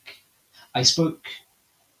automatic. I spoke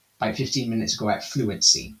about 15 minutes ago about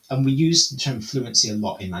fluency, and we use the term fluency a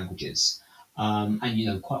lot in languages.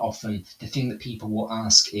 Quite often the thing that people will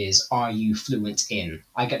ask is, are you fluent in?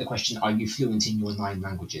 I get the question, are you fluent in your 9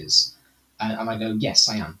 languages? And I go, yes,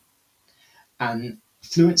 I am. And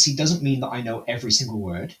fluency doesn't mean that I know every single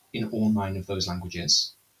word in all 9 of those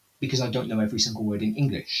languages, because I don't know every single word in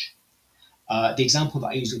English. The example that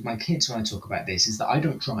I use with my kids when I talk about this is that I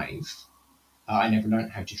don't drive. I never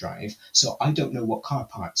learned how to drive, so I don't know what car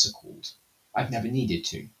parts are called. I've never needed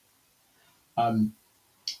to.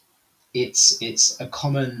 It's a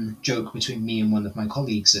common joke between me and one of my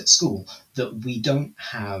colleagues at school that we don't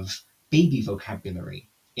have baby vocabulary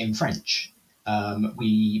in French.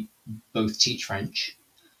 We both teach French.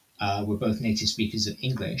 We're both native speakers of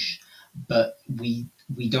English, but we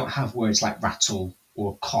don't have words like rattle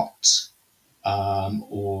or cot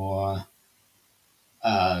or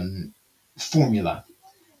formula,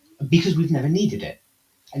 because we've never needed it.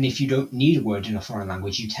 And if you don't need a word in a foreign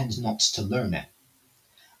language, you tend not to learn it.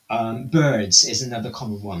 Birds is another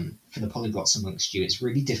common one for the polyglots amongst you. It's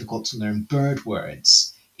really difficult to learn bird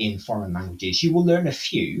words in foreign languages. You will learn a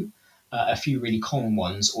few really common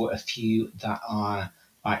ones, or a few that are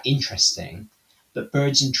interesting. But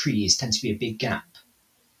birds and trees tend to be a big gap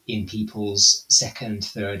in people's second,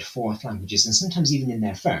 third, fourth languages, and sometimes even in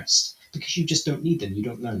their first, because you just don't need them, you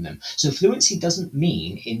don't learn them. So fluency doesn't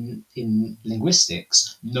mean in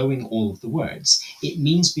linguistics knowing all of the words. It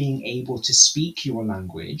means being able to speak your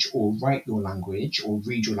language, or write your language, or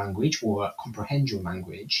read your language, or comprehend your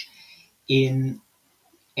language in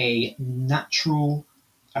a natural,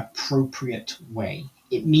 appropriate way.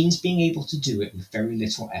 It means being able to do it with very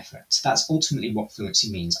little effort. That's ultimately what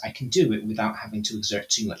fluency means. I can do it without having to exert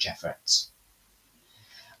too much effort.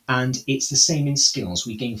 And it's the same in skills.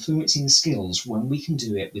 We gain fluency in skills when we can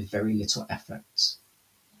do it with very little effort.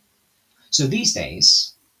 So these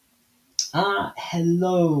days,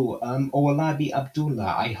 hello, Owolabi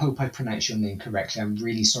Abdullah. I hope I pronounced your name correctly. I'm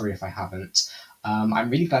really sorry if I haven't. I'm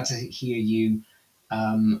really glad to hear you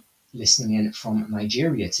listening in from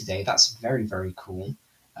Nigeria today. That's very, very cool.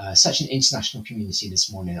 Such an international community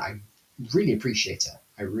this morning. I really appreciate it.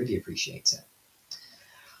 I really appreciate it.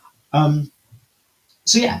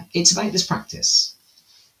 So yeah, it's about this practice.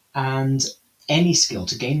 And any skill,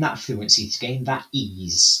 to gain that fluency, to gain that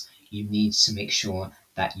ease, you need to make sure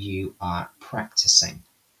that you are practicing.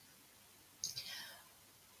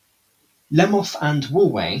 Lemoff and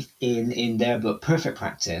Woolway, in their book Perfect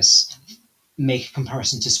Practice, make a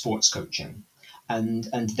comparison to sports coaching. And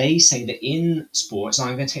they say that in sports, and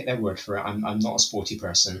I'm going to take their word for it, I'm not a sporty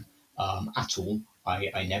person at all.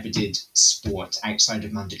 I never did sport outside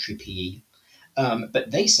of mandatory PE.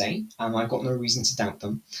 But they say, and I've got no reason to doubt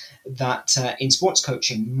them, that in sports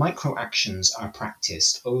coaching, micro actions are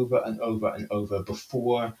practiced over and over and over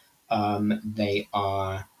before they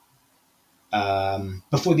are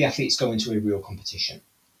before the athletes go into a real competition.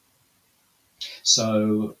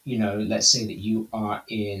 So, let's say that you are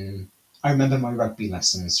I remember my rugby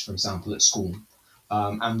lessons, for example, at school,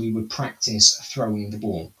 and we would practice throwing the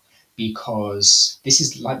ball, because this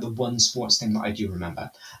is like the one sports thing that I do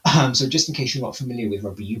remember. So just in case you're not familiar with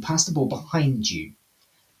rugby, you pass the ball behind you,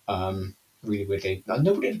 really weirdly. Now,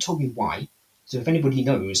 nobody ever told me why, so if anybody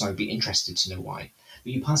knows, I'd be interested to know why.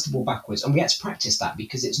 But you pass the ball backwards, and we had to practice that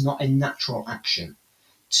because it's not a natural action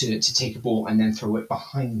to take a ball and then throw it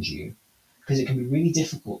behind you, because it can be really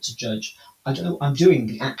difficult to judge. I don't know. I'm doing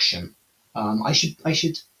the action. I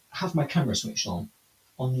should have my camera switched on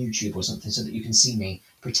YouTube or something so that you can see me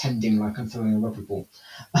pretending like I'm throwing a rugby ball.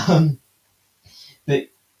 But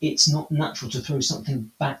it's not natural to throw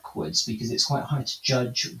something backwards because it's quite hard to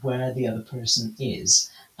judge where the other person is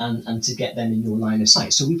and to get them in your line of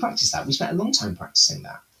sight. So we practiced that. We spent a long time practicing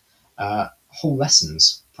that. Whole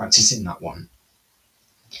lessons practicing that one.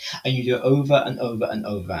 And you do it over and over and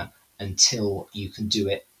over until you can do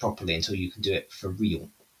it properly, until you can do it for real.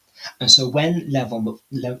 And so when Lemoff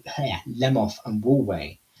and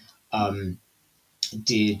Woolway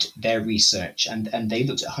did their research, and they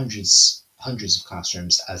looked at hundreds of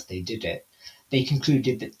classrooms as they did it, they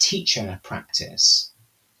concluded that teacher practice,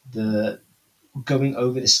 the going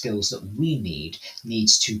over the skills that we need,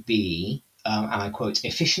 needs to be, and I quote,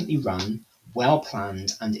 efficiently run, well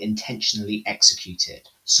planned, and intentionally executed.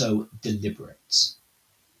 So deliberate.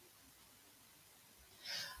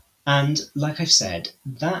 And like I've said,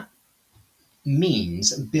 that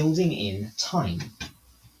means building in time.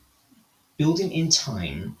 Building in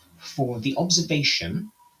time for the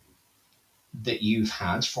observation that you've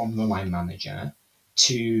had from your line manager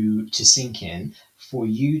to sink in, for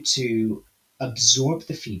you to absorb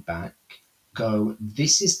the feedback, go,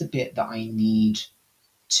 this is the bit that I need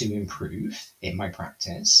to improve in my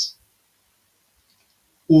practice,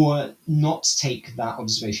 or not take that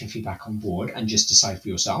observation feedback on board and just decide for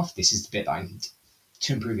yourself, this is the bit that I need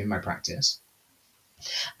to improve in my practice.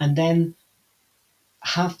 And then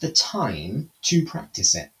have the time to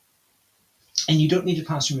practice it. And you don't need a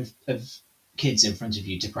classroom of kids in front of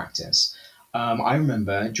you to practice. I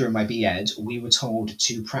remember during my BEd, we were told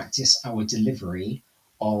to practice our delivery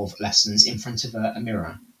of lessons in front of a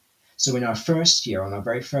mirror. So in our first year, on our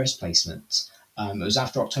very first placement, it was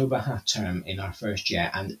after October half term in our first year,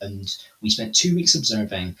 and we spent 2 weeks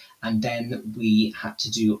observing, and then we had to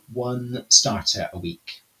do one starter a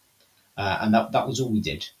week. And that was all we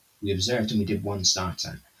did. We observed and we did one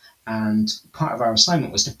starter. And part of our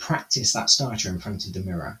assignment was to practice that starter in front of the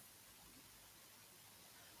mirror.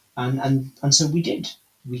 And so we did.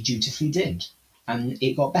 We dutifully did. And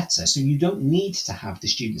it got better. So you don't need to have the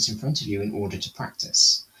students in front of you in order to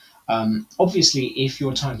practice. Obviously, if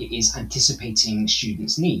your target is anticipating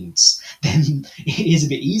students' needs, then it is a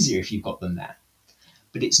bit easier if you've got them there.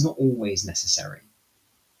 But it's not always necessary.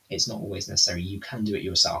 It's not always necessary. You can do it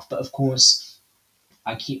yourself. But of course,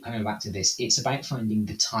 I keep coming back to this. It's about finding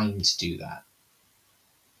the time to do that.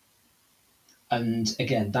 And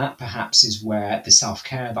again, that perhaps is where the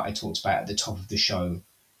self-care that I talked about at the top of the show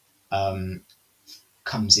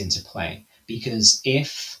comes into play. Because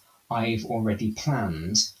if I've already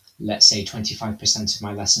planned, let's say 25% of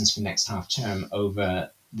my lessons for next half term over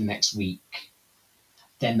the next week,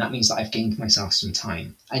 then that means that I've gained myself some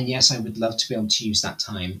time. And yes, I would love to be able to use that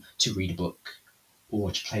time to read a book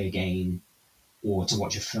or to play a game or to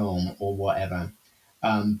watch a film or whatever.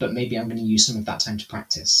 But maybe I'm going to use some of that time to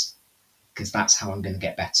practice, because that's how I'm going to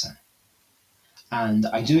get better. And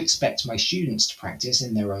I do expect my students to practice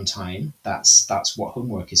in their own time. That's what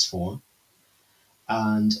homework is for.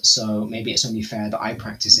 And so maybe it's only fair that I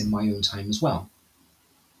practice in my own time as well.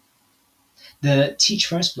 The Teach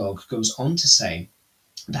First blog goes on to say,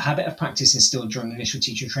 the habit of practice instilled during initial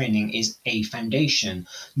teacher training is a foundation,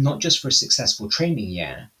 not just for a successful training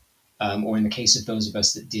year, or in the case of those of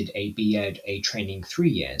us that did a BEd, a training 3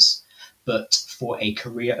 years, but for a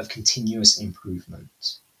career of continuous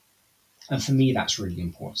improvement. And for me, that's really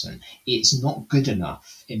important. It's not good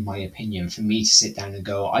enough, in my opinion, for me to sit down and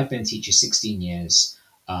go, I've been a teacher 16 years,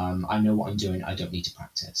 I know what I'm doing, I don't need to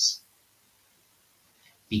practice.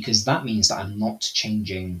 Because that means that I'm not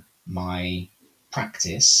changing my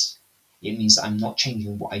practice. It means that I'm not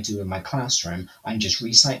changing what I do in my classroom. I'm just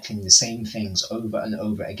recycling the same things over and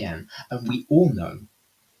over again. And we all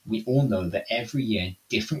know that every year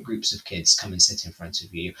different groups of kids come and sit in front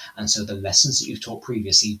of you, and so the lessons that you've taught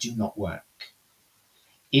previously do not work.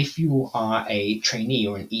 If you are a trainee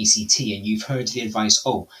or an ECT and you've heard the advice,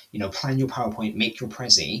 plan your PowerPoint, make your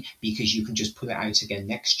Prezi, because you can just pull it out again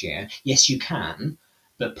next year. Yes, you can,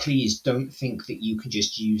 but please don't think that you can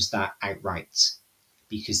just use that outright,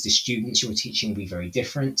 because the students you're teaching will be very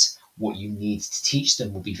different. What you need to teach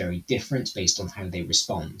them will be very different based on how they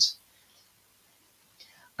respond.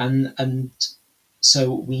 And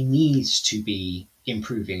so we need to be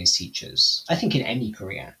improving as teachers. I think in any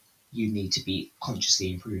career, you need to be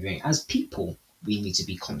consciously improving. As people, we need to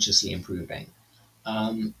be consciously improving.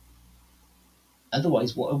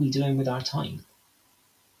 Otherwise, what are we doing with our time?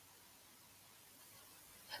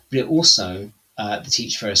 But it also the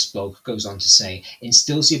Teach First blog goes on to say,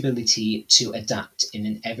 instills the ability to adapt in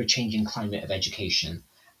an ever-changing climate of education.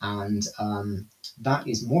 And that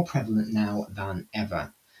is more prevalent now than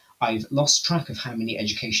ever. I've lost track of how many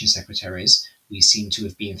education secretaries we seem to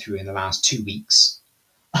have been through in the last 2 weeks.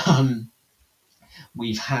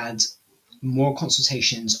 We've had more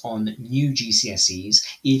consultations on new GCSEs,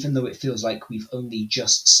 even though it feels like we've only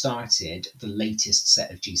just started the latest set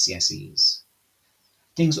of GCSEs.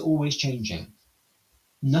 Things are always changing.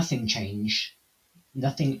 Nothing changes,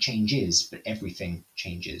 but everything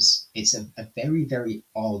changes. It's a very, very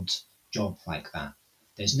odd job like that.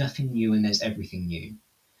 There's nothing new and there's everything new.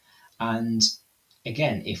 And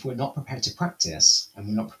again, if we're not prepared to practice and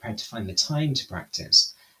we're not prepared to find the time to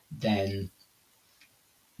practice, then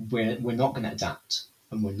we're not going to adapt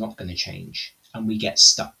and we're not going to change and we get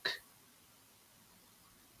stuck.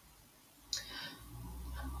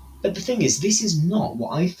 But the thing is, this is not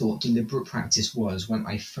what I thought deliberate practice was when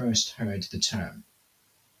I first heard the term.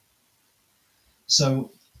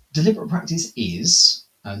 So deliberate practice is,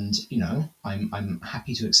 and I'm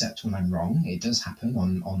happy to accept when I'm wrong. It does happen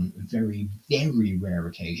on very, very rare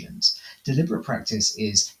occasions. Deliberate practice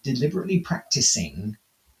is deliberately practicing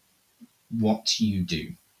what you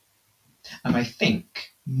do. And I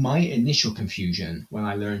think my initial confusion when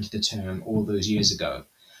I learned the term all those years ago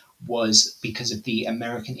was because of the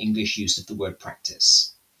American English use of the word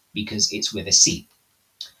practice, because it's with a C,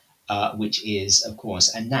 which is, of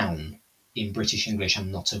course, a noun in British English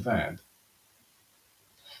and not a verb.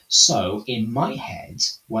 So in my head,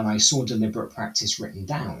 when I saw deliberate practice written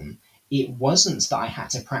down, it wasn't that I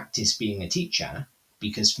had to practice being a teacher,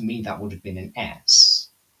 because for me that would have been an S.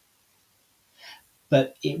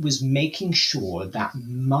 But it was making sure that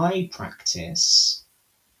my practice,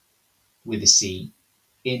 with a C,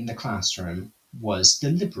 in the classroom was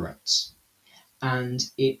deliberate. And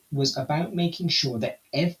it was about making sure that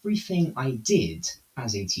everything I did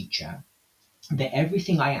as a teacher, that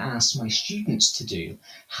everything I asked my students to do,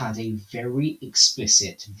 had a very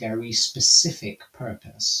explicit, very specific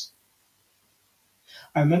purpose.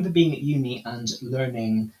 I remember being at uni and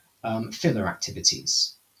learning filler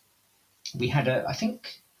activities. We had I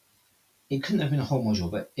think it couldn't have been a whole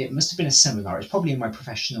module, but it must have been a seminar. It's probably in my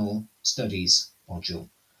professional studies module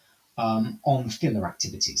on filler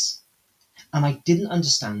activities. And I didn't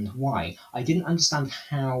understand why. I didn't understand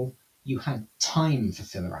how you had time for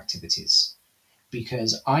filler activities,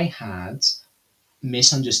 because I had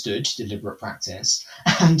misunderstood deliberate practice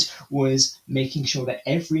and was making sure that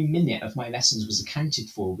every minute of my lessons was accounted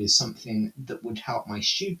for with something that would help my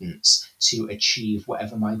students to achieve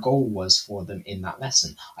whatever my goal was for them in that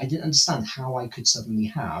lesson. I didn't understand how I could suddenly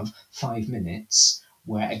have 5 minutes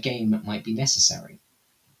where a game might be necessary.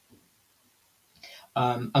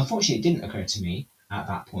 Unfortunately, it didn't occur to me at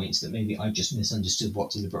that point that maybe I just misunderstood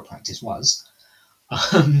what deliberate practice was.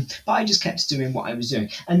 But I just kept doing what I was doing.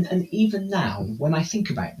 And even now, when I think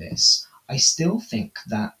about this, I still think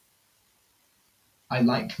that I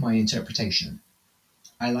like my interpretation.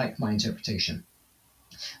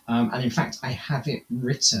 And in fact, I have it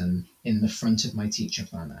written in the front of my teacher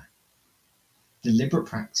planner. Deliberate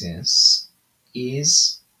practice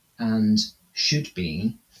is and should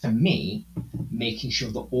be, for me, making sure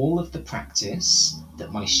that all of the practice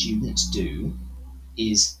that my students do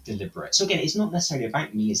is deliberate. So again, it's not necessarily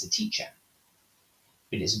about me as a teacher,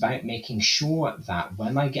 but it's about making sure that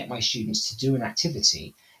when I get my students to do an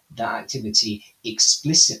activity, that activity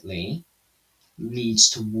explicitly leads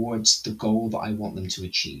towards the goal that I want them to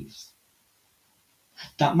achieve.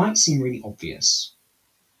 That might seem really obvious.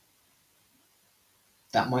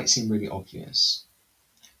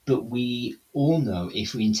 But we all know,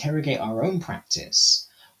 if we interrogate our own practice,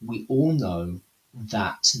 we all know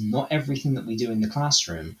that not everything that we do in the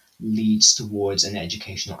classroom leads towards an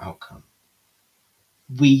educational outcome.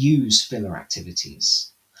 We use filler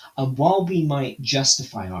activities. And while we might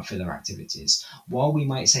justify our filler activities, while we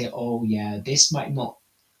might say, oh yeah, this might not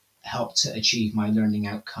help to achieve my learning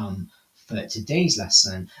outcome for today's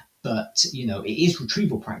lesson, but it is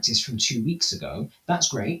retrieval practice from 2 weeks ago. That's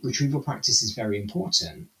great. Retrieval practice is very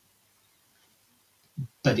important.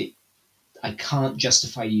 But I can't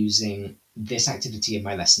justify using this activity in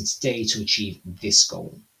my lesson today to achieve this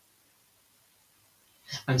goal.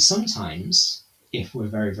 And sometimes, if we're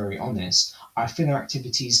very, very honest, our filler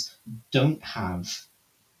activities don't have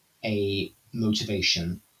a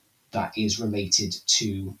motivation that is related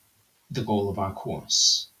to the goal of our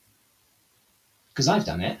course. Because I've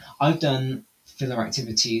done it. I've done filler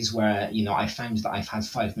activities where, I found that I've had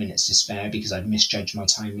 5 minutes to spare because I've misjudged my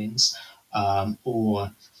timings,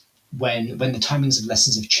 or when the timings of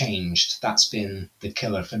lessons have changed. That's been the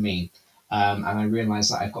killer for me. and I realise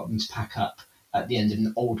that I've got them to pack up at the end of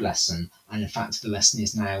an old lesson, and in fact the lesson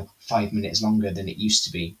is now 5 minutes longer than it used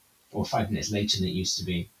to be, or 5 minutes later than it used to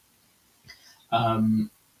be. And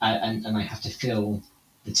I have to fill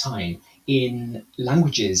the time. In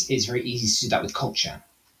languages, it's very easy to do that with culture.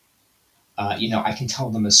 I can tell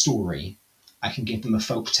them a story, I can give them a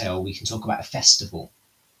folk tale, we can talk about a festival.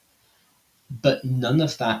 But none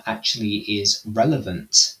of that actually is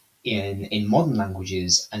relevant in modern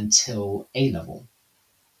languages until A level.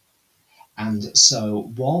 And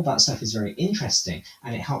so while that stuff is very interesting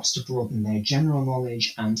and it helps to broaden their general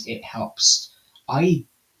knowledge, and it helps, I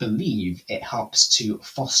believe it helps to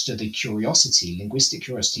foster the curiosity, linguistic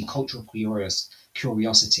curiosity, cultural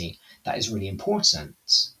curiosity that is really important,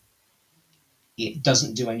 it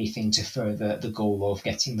doesn't do anything to further the goal of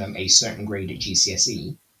getting them a certain grade at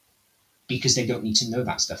GCSE, because they don't need to know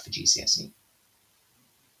that stuff for GCSE.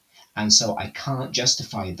 And so I can't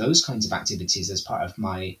justify those kinds of activities as part of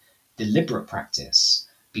my deliberate practice,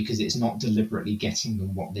 because it's not deliberately getting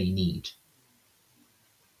them what they need.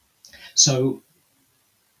 So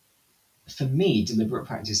for me, deliberate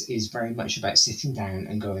practice is very much about sitting down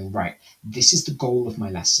and going, right, this is the goal of my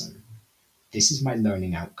lesson. This is my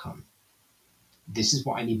learning outcome. This is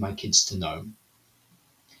what I need my kids to know.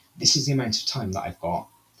 This is the amount of time that I've got,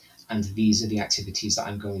 and these are the activities that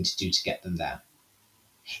I'm going to do to get them there.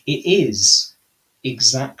 It is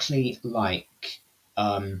exactly like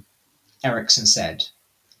Erickson said,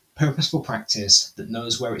 purposeful practice that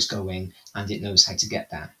knows where it's going and it knows how to get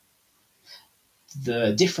there.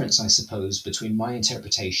 The difference, I suppose, between my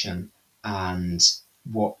interpretation and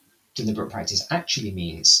what deliberate practice actually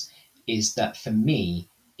means is that for me,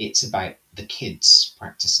 it's about the kids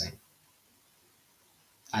practicing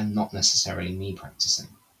and not necessarily me practicing.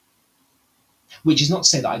 Which is not to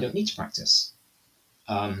say that I don't need to practice.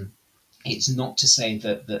 It's not to say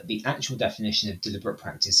that the actual definition of deliberate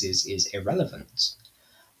practice is irrelevant.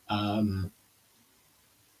 But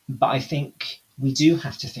I think we do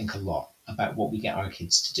have to think a lot about what we get our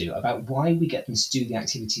kids to do, about why we get them to do the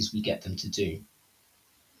activities we get them to do,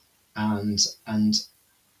 and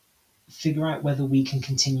figure out whether we can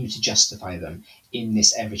continue to justify them in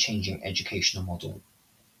this ever-changing educational model.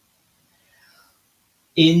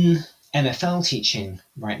 In MFL teaching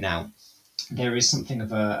right now, there is something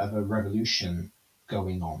of a revolution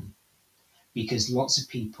going on, because lots of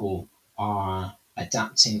people are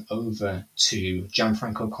adapting over to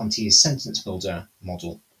Gianfranco Conti's sentence builder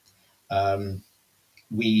model.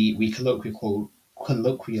 We colloquially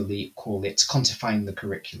call it quantifying the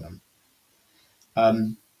curriculum.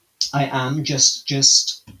 I am just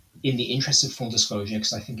in the interest of full disclosure,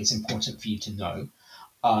 because I think it's important for you to know,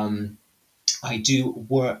 I do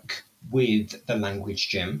work with the Language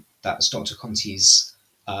Gym. That's Dr. Conti's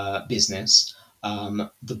business.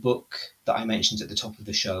 The book that I mentioned at the top of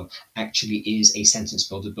the show actually is a sentence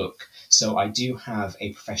builder book, so I do have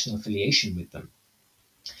a professional affiliation with them.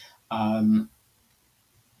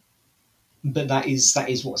 But that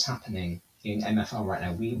is what's happening in MFL right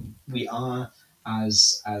now. We are,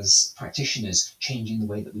 as practitioners, changing the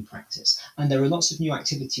way that we practice, and there are lots of new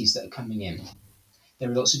activities that are coming in. There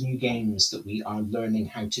are lots of new games that we are learning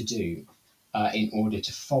how to do in order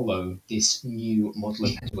to follow this new model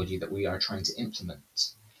of pedagogy that we are trying to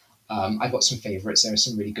implement. I've got some favourites. There are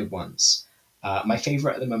some really good ones. My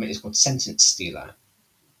favourite at the moment is called Sentence Stealer.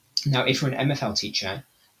 Now, if you're an MFL teacher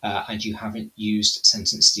and you haven't used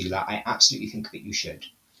Sentence Stealer, I absolutely think that you should.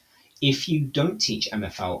 If you don't teach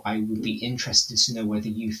MFL, I would be interested to know whether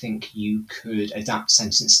you think you could adapt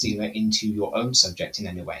Sentence Stealer into your own subject in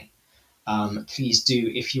any way. Please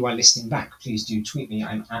do, if you are listening back, please do tweet me.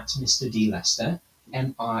 I'm at Mr. D. Lester,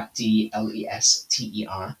 MRDLESTER,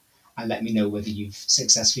 and let me know whether you've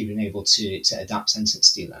successfully been able to adapt Sentence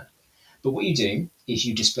Stealer. But what you do is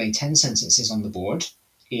you display 10 sentences on the board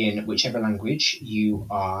in whichever language you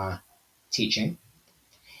are teaching.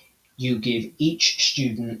 You give each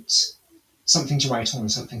student something to write on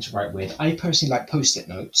and something to write with. I personally like post-it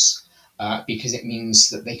notes, because it means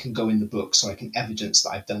that they can go in the book so I can evidence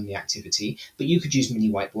that I've done the activity, but you could use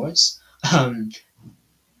mini whiteboards.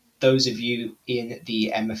 Those of you in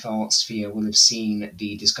the MFL sphere will have seen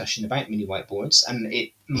the discussion about mini whiteboards, and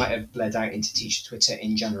it might have bled out into teacher Twitter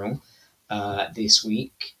in general this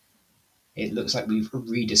week. It looks like we've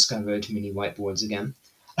rediscovered mini whiteboards again.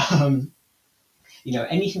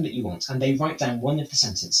 Anything that you want, and they write down one of the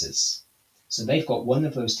sentences. So they've got one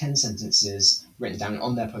of those 10 sentences written down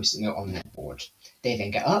on their post-it note on their board. They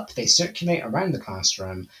then get up, they circulate around the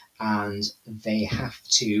classroom, and they have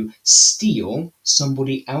to steal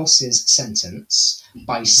somebody else's sentence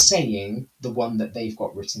by saying the one that they've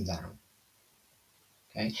got written down.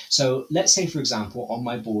 Okay, so let's say, for example, on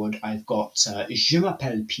my board, I've got Je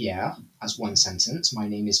m'appelle Pierre as one sentence, my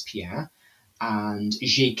name is Pierre, and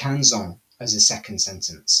j'ai 15 ans as a second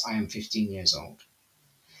sentence, I am 15 years old.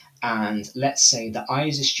 And let's say that I,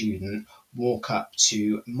 as a student, walk up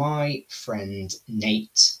to my friend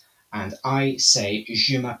Nate and I say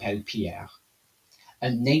Je m'appelle Pierre.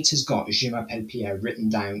 And Nate has got Je m'appelle Pierre written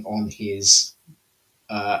down on his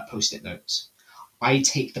post-it note. I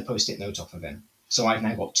take the post-it note off of him, so I've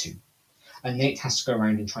now got two. And Nate has to go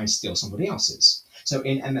around and try and steal somebody else's. So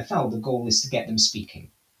in MFL, the goal is to get them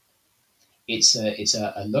speaking. It's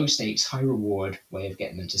a low stakes, high reward way of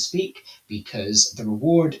getting them to speak, because the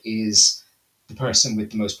reward is the person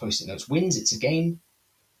with the most post-it notes wins. It's a game.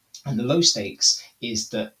 And the low stakes is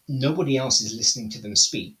that nobody else is listening to them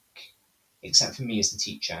speak, except for me as the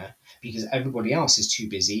teacher, because everybody else is too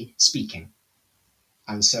busy speaking.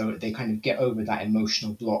 And so they kind of get over that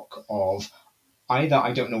emotional block of either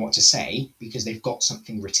I don't know what to say because they've got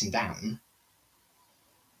something written down,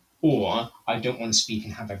 or I don't want to speak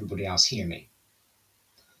and have everybody else hear me.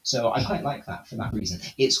 So I quite like that for that reason.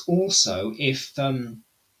 It's also, if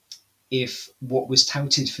what was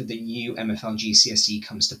touted for the new MFL GCSE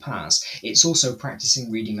comes to pass, it's also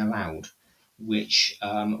practicing reading aloud, which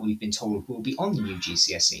we've been told will be on the new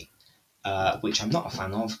GCSE, which I'm not a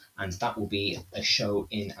fan of, and that will be a show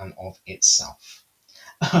in and of itself.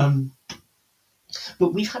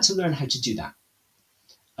 But we've had to learn how to do that.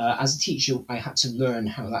 As a teacher, I had to learn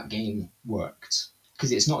how that game worked,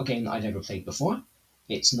 because it's not a game that I'd ever played before.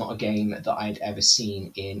 It's not a game that I'd ever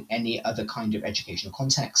seen in any other kind of educational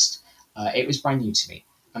context. It was brand new to me,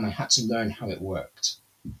 and I had to learn how it worked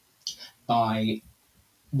by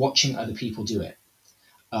watching other people do it.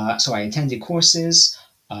 So I attended courses.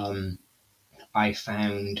 I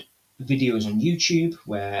found videos on YouTube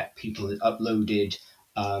where people had uploaded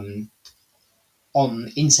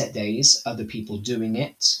on inset days other people doing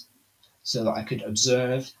it, so that I could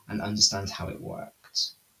observe and understand how it worked.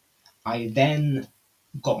 I then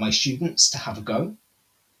got my students to have a go.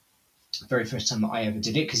 Very first time that I ever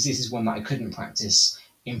did it, because this is one that I couldn't practice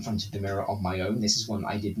in front of the mirror on my own. This is one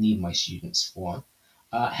I did need my students for.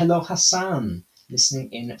 Hello, Hassan,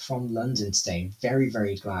 listening in from London today. Very,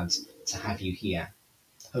 very glad to have you here.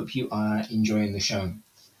 Hope you are enjoying the show.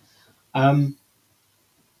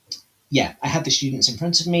 Yeah, I had the students in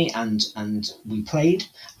front of me and we played,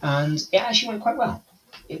 and it actually went quite well.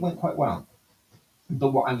 It went quite well.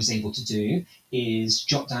 But what I was able to do is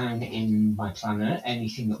jot down in my planner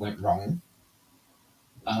anything that went wrong,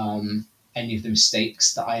 any of the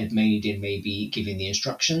mistakes that I had made in maybe giving the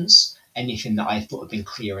instructions, anything that I thought had been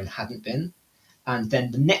clear and hadn't been. And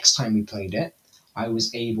then the next time we played it, I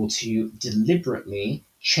was able to deliberately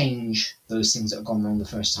change those things that had gone wrong the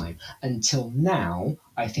first time. Until now,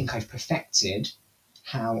 I think I've perfected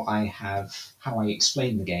how I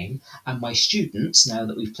explain the game, and my students, now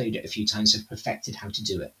that we've played it a few times, have perfected how to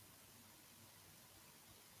do it.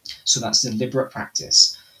 So that's deliberate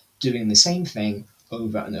practice, doing the same thing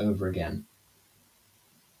over and over again.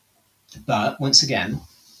 But once again,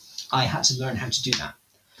 I had to learn how to do that.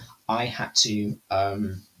 I had to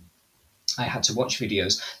watch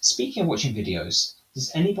videos. Speaking of watching videos,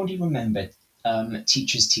 does anybody remember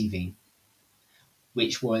Teachers TV,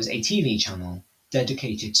 which was a TV channel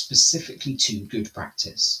dedicated specifically to good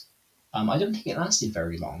practice? I don't think it lasted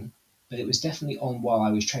very long, but it was definitely on while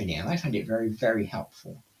I was training, and I found it very, very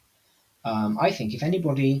helpful. I think if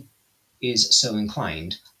anybody is so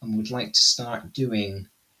inclined and would like to start doing,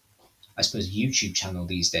 I suppose, a YouTube channel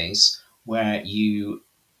these days, where you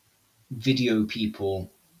video people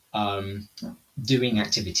doing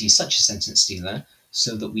activities such as Sentence Stealer,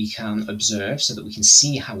 so that we can observe, so that we can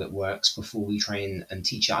see how it works before we train and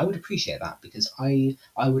teach it, I would appreciate that, because I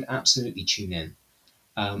would absolutely tune in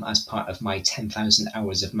as part of my 10,000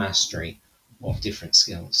 hours of mastery of different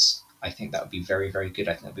skills. I think that would be very, very good.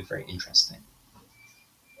 I think that would be very interesting.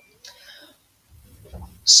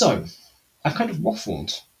 So, I've kind of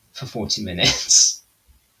waffled for 40 minutes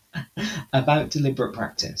about deliberate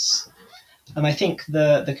practice. And I think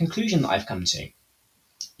the conclusion that I've come to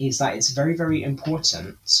is that it's very, very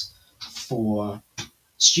important for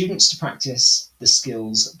students to practice the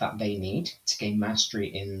skills that they need to gain mastery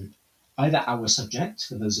in either our subject,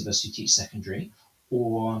 for those of us who teach secondary,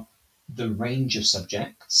 or the range of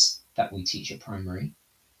subjects that we teach at primary.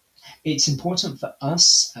 It's important for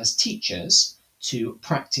us as teachers to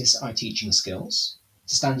practice our teaching skills,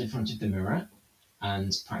 to stand in front of the mirror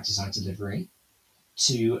and practice our delivery,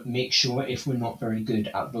 to make sure, if we're not very good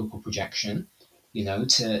at vocal projection,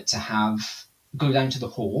 to go down to the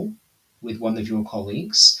hall with one of your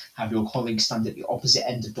colleagues. Have your colleagues stand at the opposite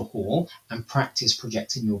end of the hall and practice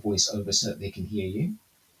projecting your voice over so that they can hear you.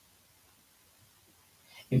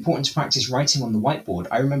 Important to practice writing on the whiteboard.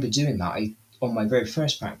 I remember doing that. On my very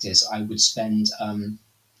first practice, I would spend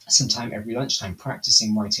some time every lunchtime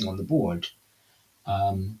practicing writing on the board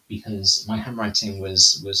because my handwriting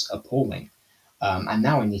was appalling. And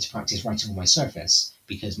now I need to practice writing on my Surface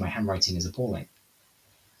because my handwriting is appalling.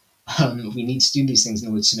 We need to do these things in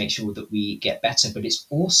order to make sure that we get better, but it's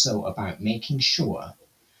also about making sure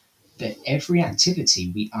that every activity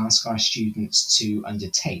we ask our students to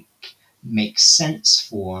undertake makes sense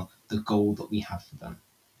for the goal that we have for them.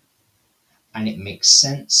 And it makes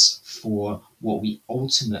sense for what we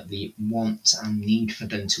ultimately want and need for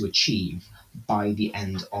them to achieve by the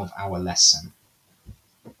end of our lesson.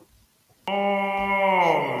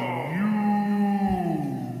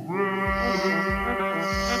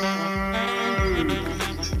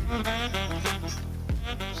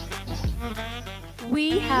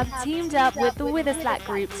 We have teamed up with the Witherslack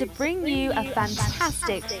Group to bring you a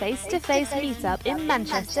fantastic face-to-face meetup in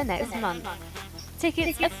Manchester next month.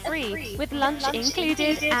 Tickets are free, with lunch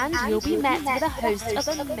included, and you'll be met with a host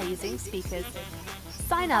of amazing speakers.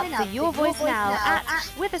 Sign up for Your Voice now at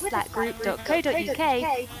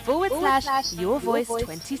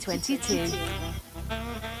witherslackgroup.co.uk/yourvoice2022.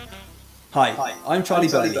 Hi, I'm Charlie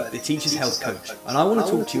Burley, the Teacher's Health Coach, and I want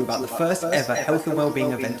to talk to you about the first ever health and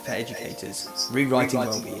wellbeing event for educators, Rewriting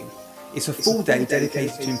Wellbeing. It's a full day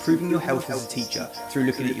dedicated to improving your health as a teacher through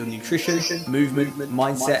looking at your nutrition, movement,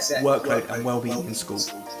 mindset, workload and wellbeing in school.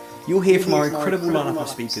 You'll hear from our incredible lineup of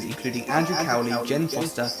speakers including Andrew Cowley, Jen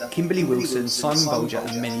Foster, Kimberly Wilson, Simon Bolger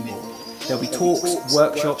and many more. There'll be talks,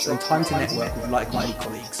 workshops and time to network with like-minded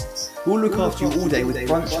colleagues. We'll look after you all day with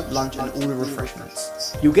brunch, lunch and all the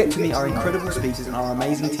refreshments. You'll get to meet our incredible speakers and our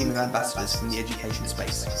amazing team of ambassadors from the education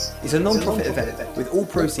space. It's a non-profit event with all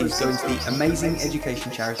proceeds going to the amazing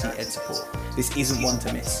education charity EdSupport. This isn't one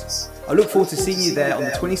to miss. I look forward to seeing you there on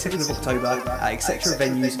the 22nd of October at Etc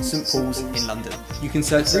Venues, St Paul's in London. You can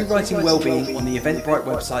search Rewriting Wellbeing on the Eventbrite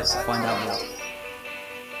website to find out more.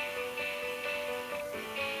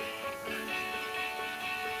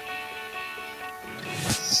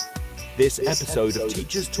 This episode of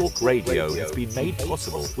Teachers Talk Radio has been made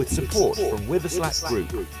possible with support from Witherslack Group,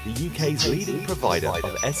 the UK's leading provider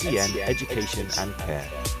of SEN education and care.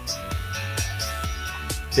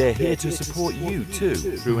 They're here to support you too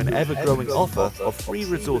through an ever-growing offer of free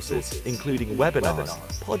resources, including webinars,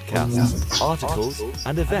 podcasts, articles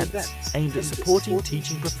and events aimed at supporting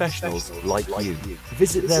teaching professionals like you.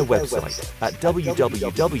 Visit their website at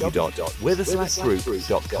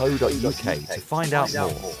www.witherslackgroup.co.uk to find out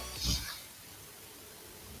more.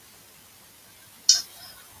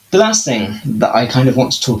 The last thing that I kind of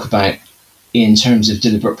want to talk about in terms of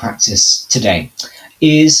deliberate practice today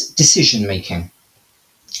is decision making.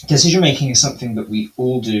 Decision making is something that we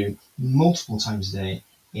all do multiple times a day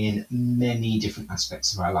in many different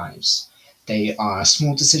aspects of our lives. They are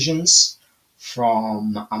small decisions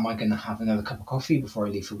from, am I going to have another cup of coffee before I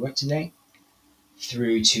leave for work today?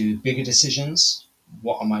 Through to bigger decisions.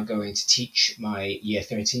 What am I going to teach my year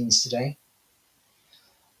 13s today?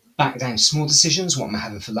 Back down to small decisions. What am I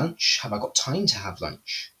having for lunch? Have I got time to have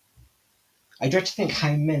lunch? I dread to think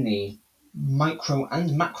how many micro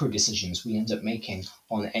and macro decisions we end up making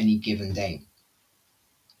on any given day.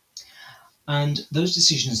 And those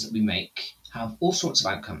decisions that we make have all sorts of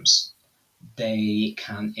outcomes. They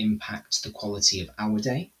can impact the quality of our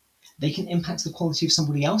day. They can impact the quality of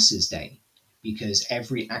somebody else's day, because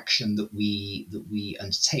every action that we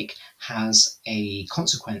undertake has a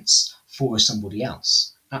consequence for somebody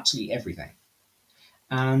else. Absolutely everything.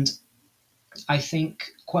 And I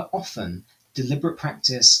think quite often deliberate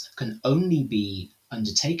practice can only be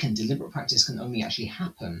undertaken, deliberate practice can only actually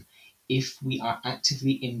happen if we are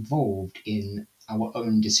actively involved in our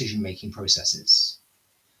own decision-making processes.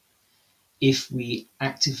 If we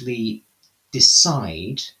actively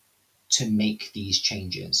decide to make these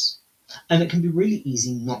changes. And it can be really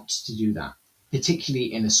easy not to do that,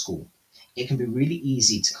 particularly in a school. It can be really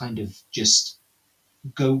easy to kind of just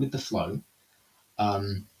go with the flow,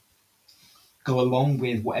 go along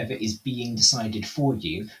with whatever is being decided for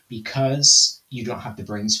you because you don't have the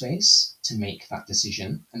brain space to make that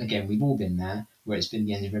decision. And again, we've all been there where it's been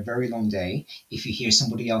the end of a very long day. If you hear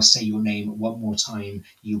somebody else say your name one more time,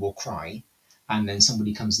 you will cry. And then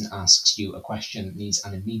somebody comes and asks you a question that needs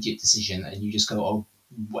an immediate decision and you just go, oh,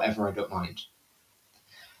 whatever, I don't mind.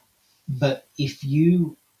 But if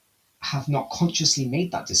you have not consciously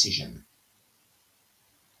made that decision,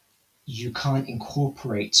 you can't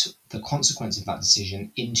incorporate the consequence of that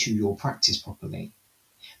decision into your practice properly,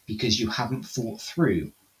 because you haven't thought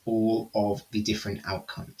through all of the different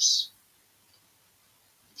outcomes.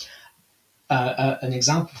 An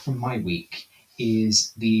example from my week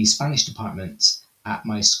is the Spanish department at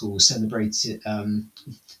my school celebrated,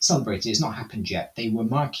 it's not happened yet, they were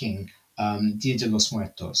marking Dia de los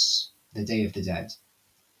Muertos, the Day of the Dead.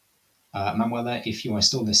 Manuela, if you are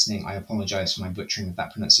still listening, I apologize for my butchering of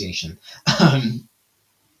that pronunciation.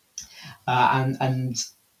 And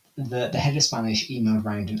the head of Spanish emailed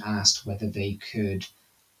around and asked whether they could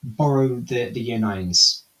borrow the year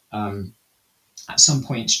nines at some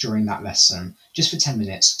points during that lesson, just for 10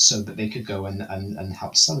 minutes, so that they could go and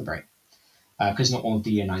help celebrate. Because not all of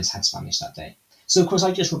the year nines had Spanish that day. So, of course,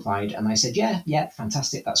 I just replied and I said, yeah,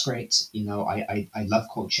 fantastic, that's great. You know, I love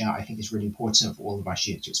culture. I think it's really important for all of our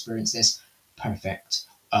students to experience this. Perfect.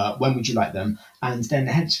 When would you like them? And then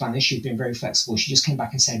the head of Spanish, she'd been very flexible. She just came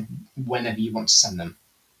back and said, whenever you want to send them.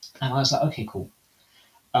 And I was like, okay, cool.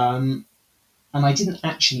 And I didn't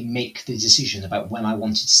actually make the decision about when I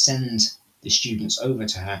wanted to send the students over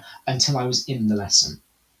to her until I was in the lesson.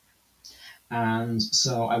 And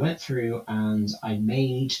so I went through and I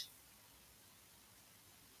made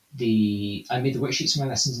the worksheets for my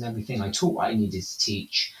lessons and everything. I taught what I needed to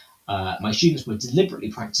teach. My students were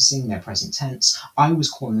deliberately practicing their present tense. I was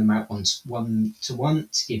calling them out one to one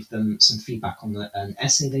to give them some feedback on an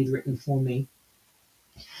essay they'd written for me.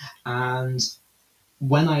 And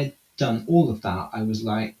when I'd done all of that, I was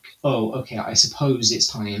like, oh, okay, I suppose it's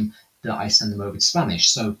time that I send them over to Spanish.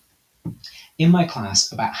 So in my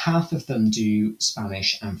class, about half of them do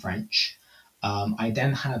Spanish and French. I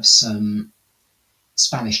then have some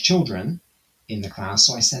Spanish children in the class,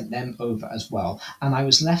 so I sent them over as well. And I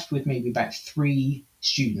was left with maybe about 3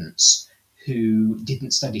 students who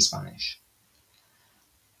didn't study Spanish.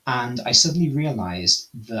 And I suddenly realized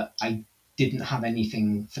that I didn't have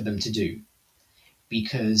anything for them to do,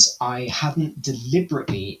 because I hadn't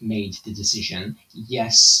deliberately made the decision,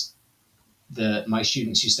 yes, my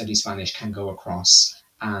students who study Spanish can go across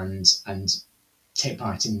and take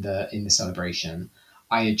part in the celebration.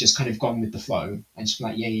 I had just kind of gone with the flow and just been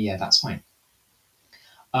like, yeah, that's fine.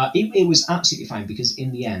 It was absolutely fine, because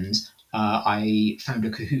in the end, I found a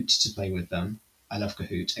Kahoot to play with them. I love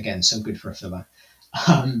Kahoot. Again, so good for a filler.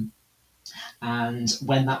 And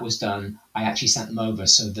when that was done, I actually sent them over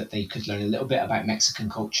so that they could learn a little bit about Mexican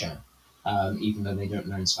culture, even though they don't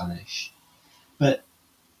learn Spanish. But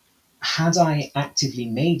had I actively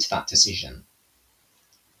made that decision,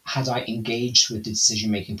 had I engaged with the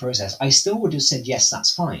decision-making process, I still would have said, yes,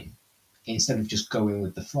 that's fine, instead of just going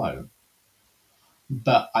with the flow.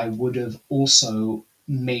 But I would have also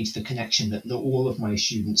made the connection that not all of my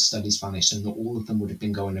students study Spanish, so not all of them would have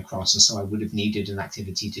been going across, and so I would have needed an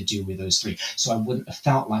activity to do with those 3. So I wouldn't have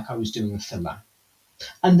felt like I was doing a filler.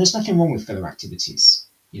 And there's nothing wrong with filler activities.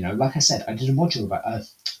 You know, like I said, I did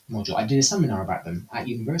I did a seminar about them at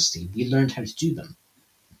university. We learned how to do them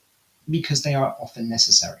because they are often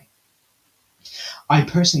necessary. I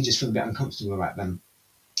personally just feel a bit uncomfortable about them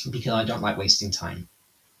because I don't like wasting time.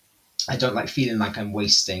 I don't like feeling like I'm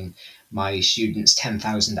wasting my students'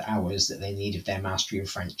 10,000 hours that they need of their mastery of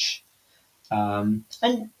French. And,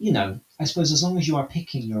 you know, I suppose as long as you are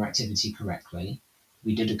picking your activity correctly,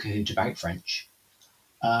 we did a Kahoot about French,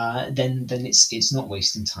 then it's not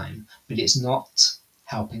wasting time, but it's not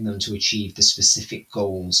helping them to achieve the specific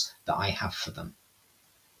goals that I have for them.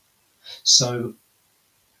 So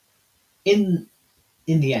in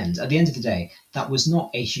the end, at the end of the day, that was not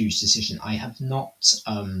a huge decision. I have not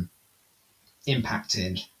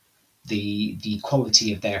impacted the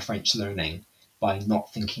quality of their French learning by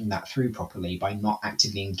not thinking that through properly, by not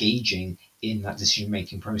actively engaging in that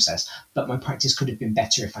decision-making process. But my practice could have been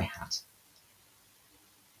better if I had.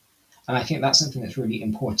 And I think that's something that's really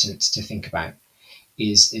important to think about,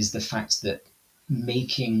 is the fact that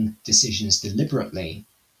making decisions deliberately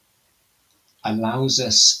allows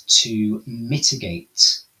us to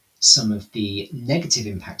mitigate some of the negative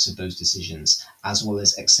impacts of those decisions, as well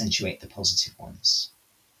as accentuate the positive ones.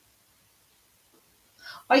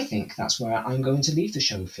 I think that's where I'm going to leave the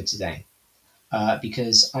show for today,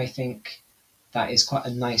 because I think that is quite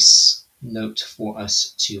a nice note for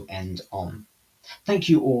us to end on. Thank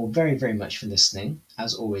you all very, very much for listening.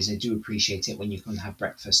 As always, I do appreciate it when you come and have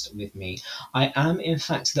breakfast with me. I am, in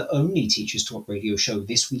fact, the only Teachers Talk Radio show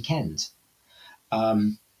this weekend.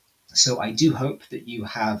 So I do hope that you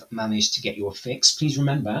have managed to get your fix. Please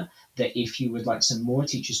remember that if you would like some more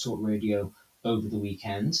Teachers Talk Radio over the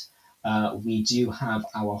weekend, we do have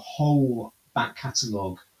our whole back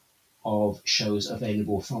catalogue of shows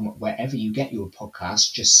available from wherever you get your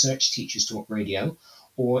podcast. Just search Teachers Talk Radio,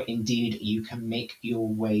 or indeed you can make your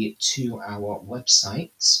way to our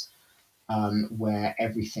website where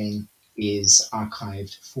everything is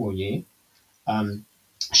archived for you.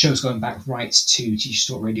 Shows going back right to Teachers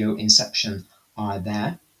Talk Radio inception are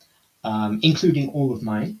there, including all of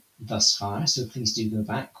mine thus far, so please do go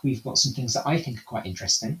back. We've got some things that I think are quite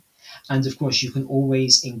interesting. And of course, you can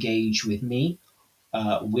always engage with me,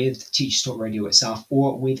 with Teachers Talk Radio itself,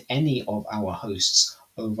 or with any of our hosts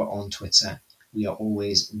over on Twitter. We are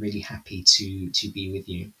always really happy to be with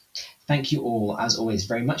you. Thank you all, as always,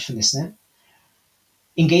 very much for listening.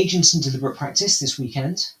 Engage in some deliberate practice this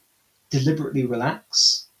weekend. Deliberately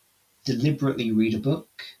relax. Deliberately read a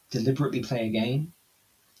book. Deliberately play a game.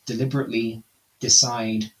 Deliberately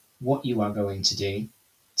decide what you are going to do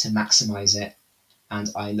to maximize it. And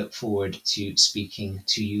I look forward to speaking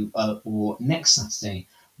to you all next Saturday,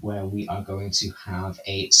 where we are going to have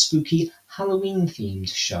a spooky Halloween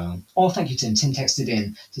themed show. Oh, thank you, Tim. Tim texted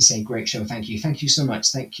in to say, great show. Thank you. Thank you so much.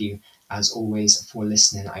 Thank you, as always, for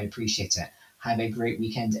listening. I appreciate it. Have a great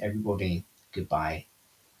weekend, everybody. Goodbye.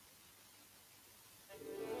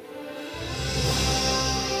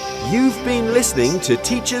 You've been listening to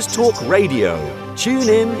Teachers Talk Radio. Tune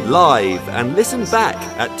in live and listen back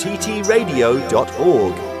at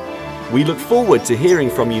ttradio.org. We look forward to hearing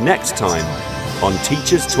from you next time on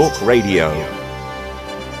Teachers Talk Radio.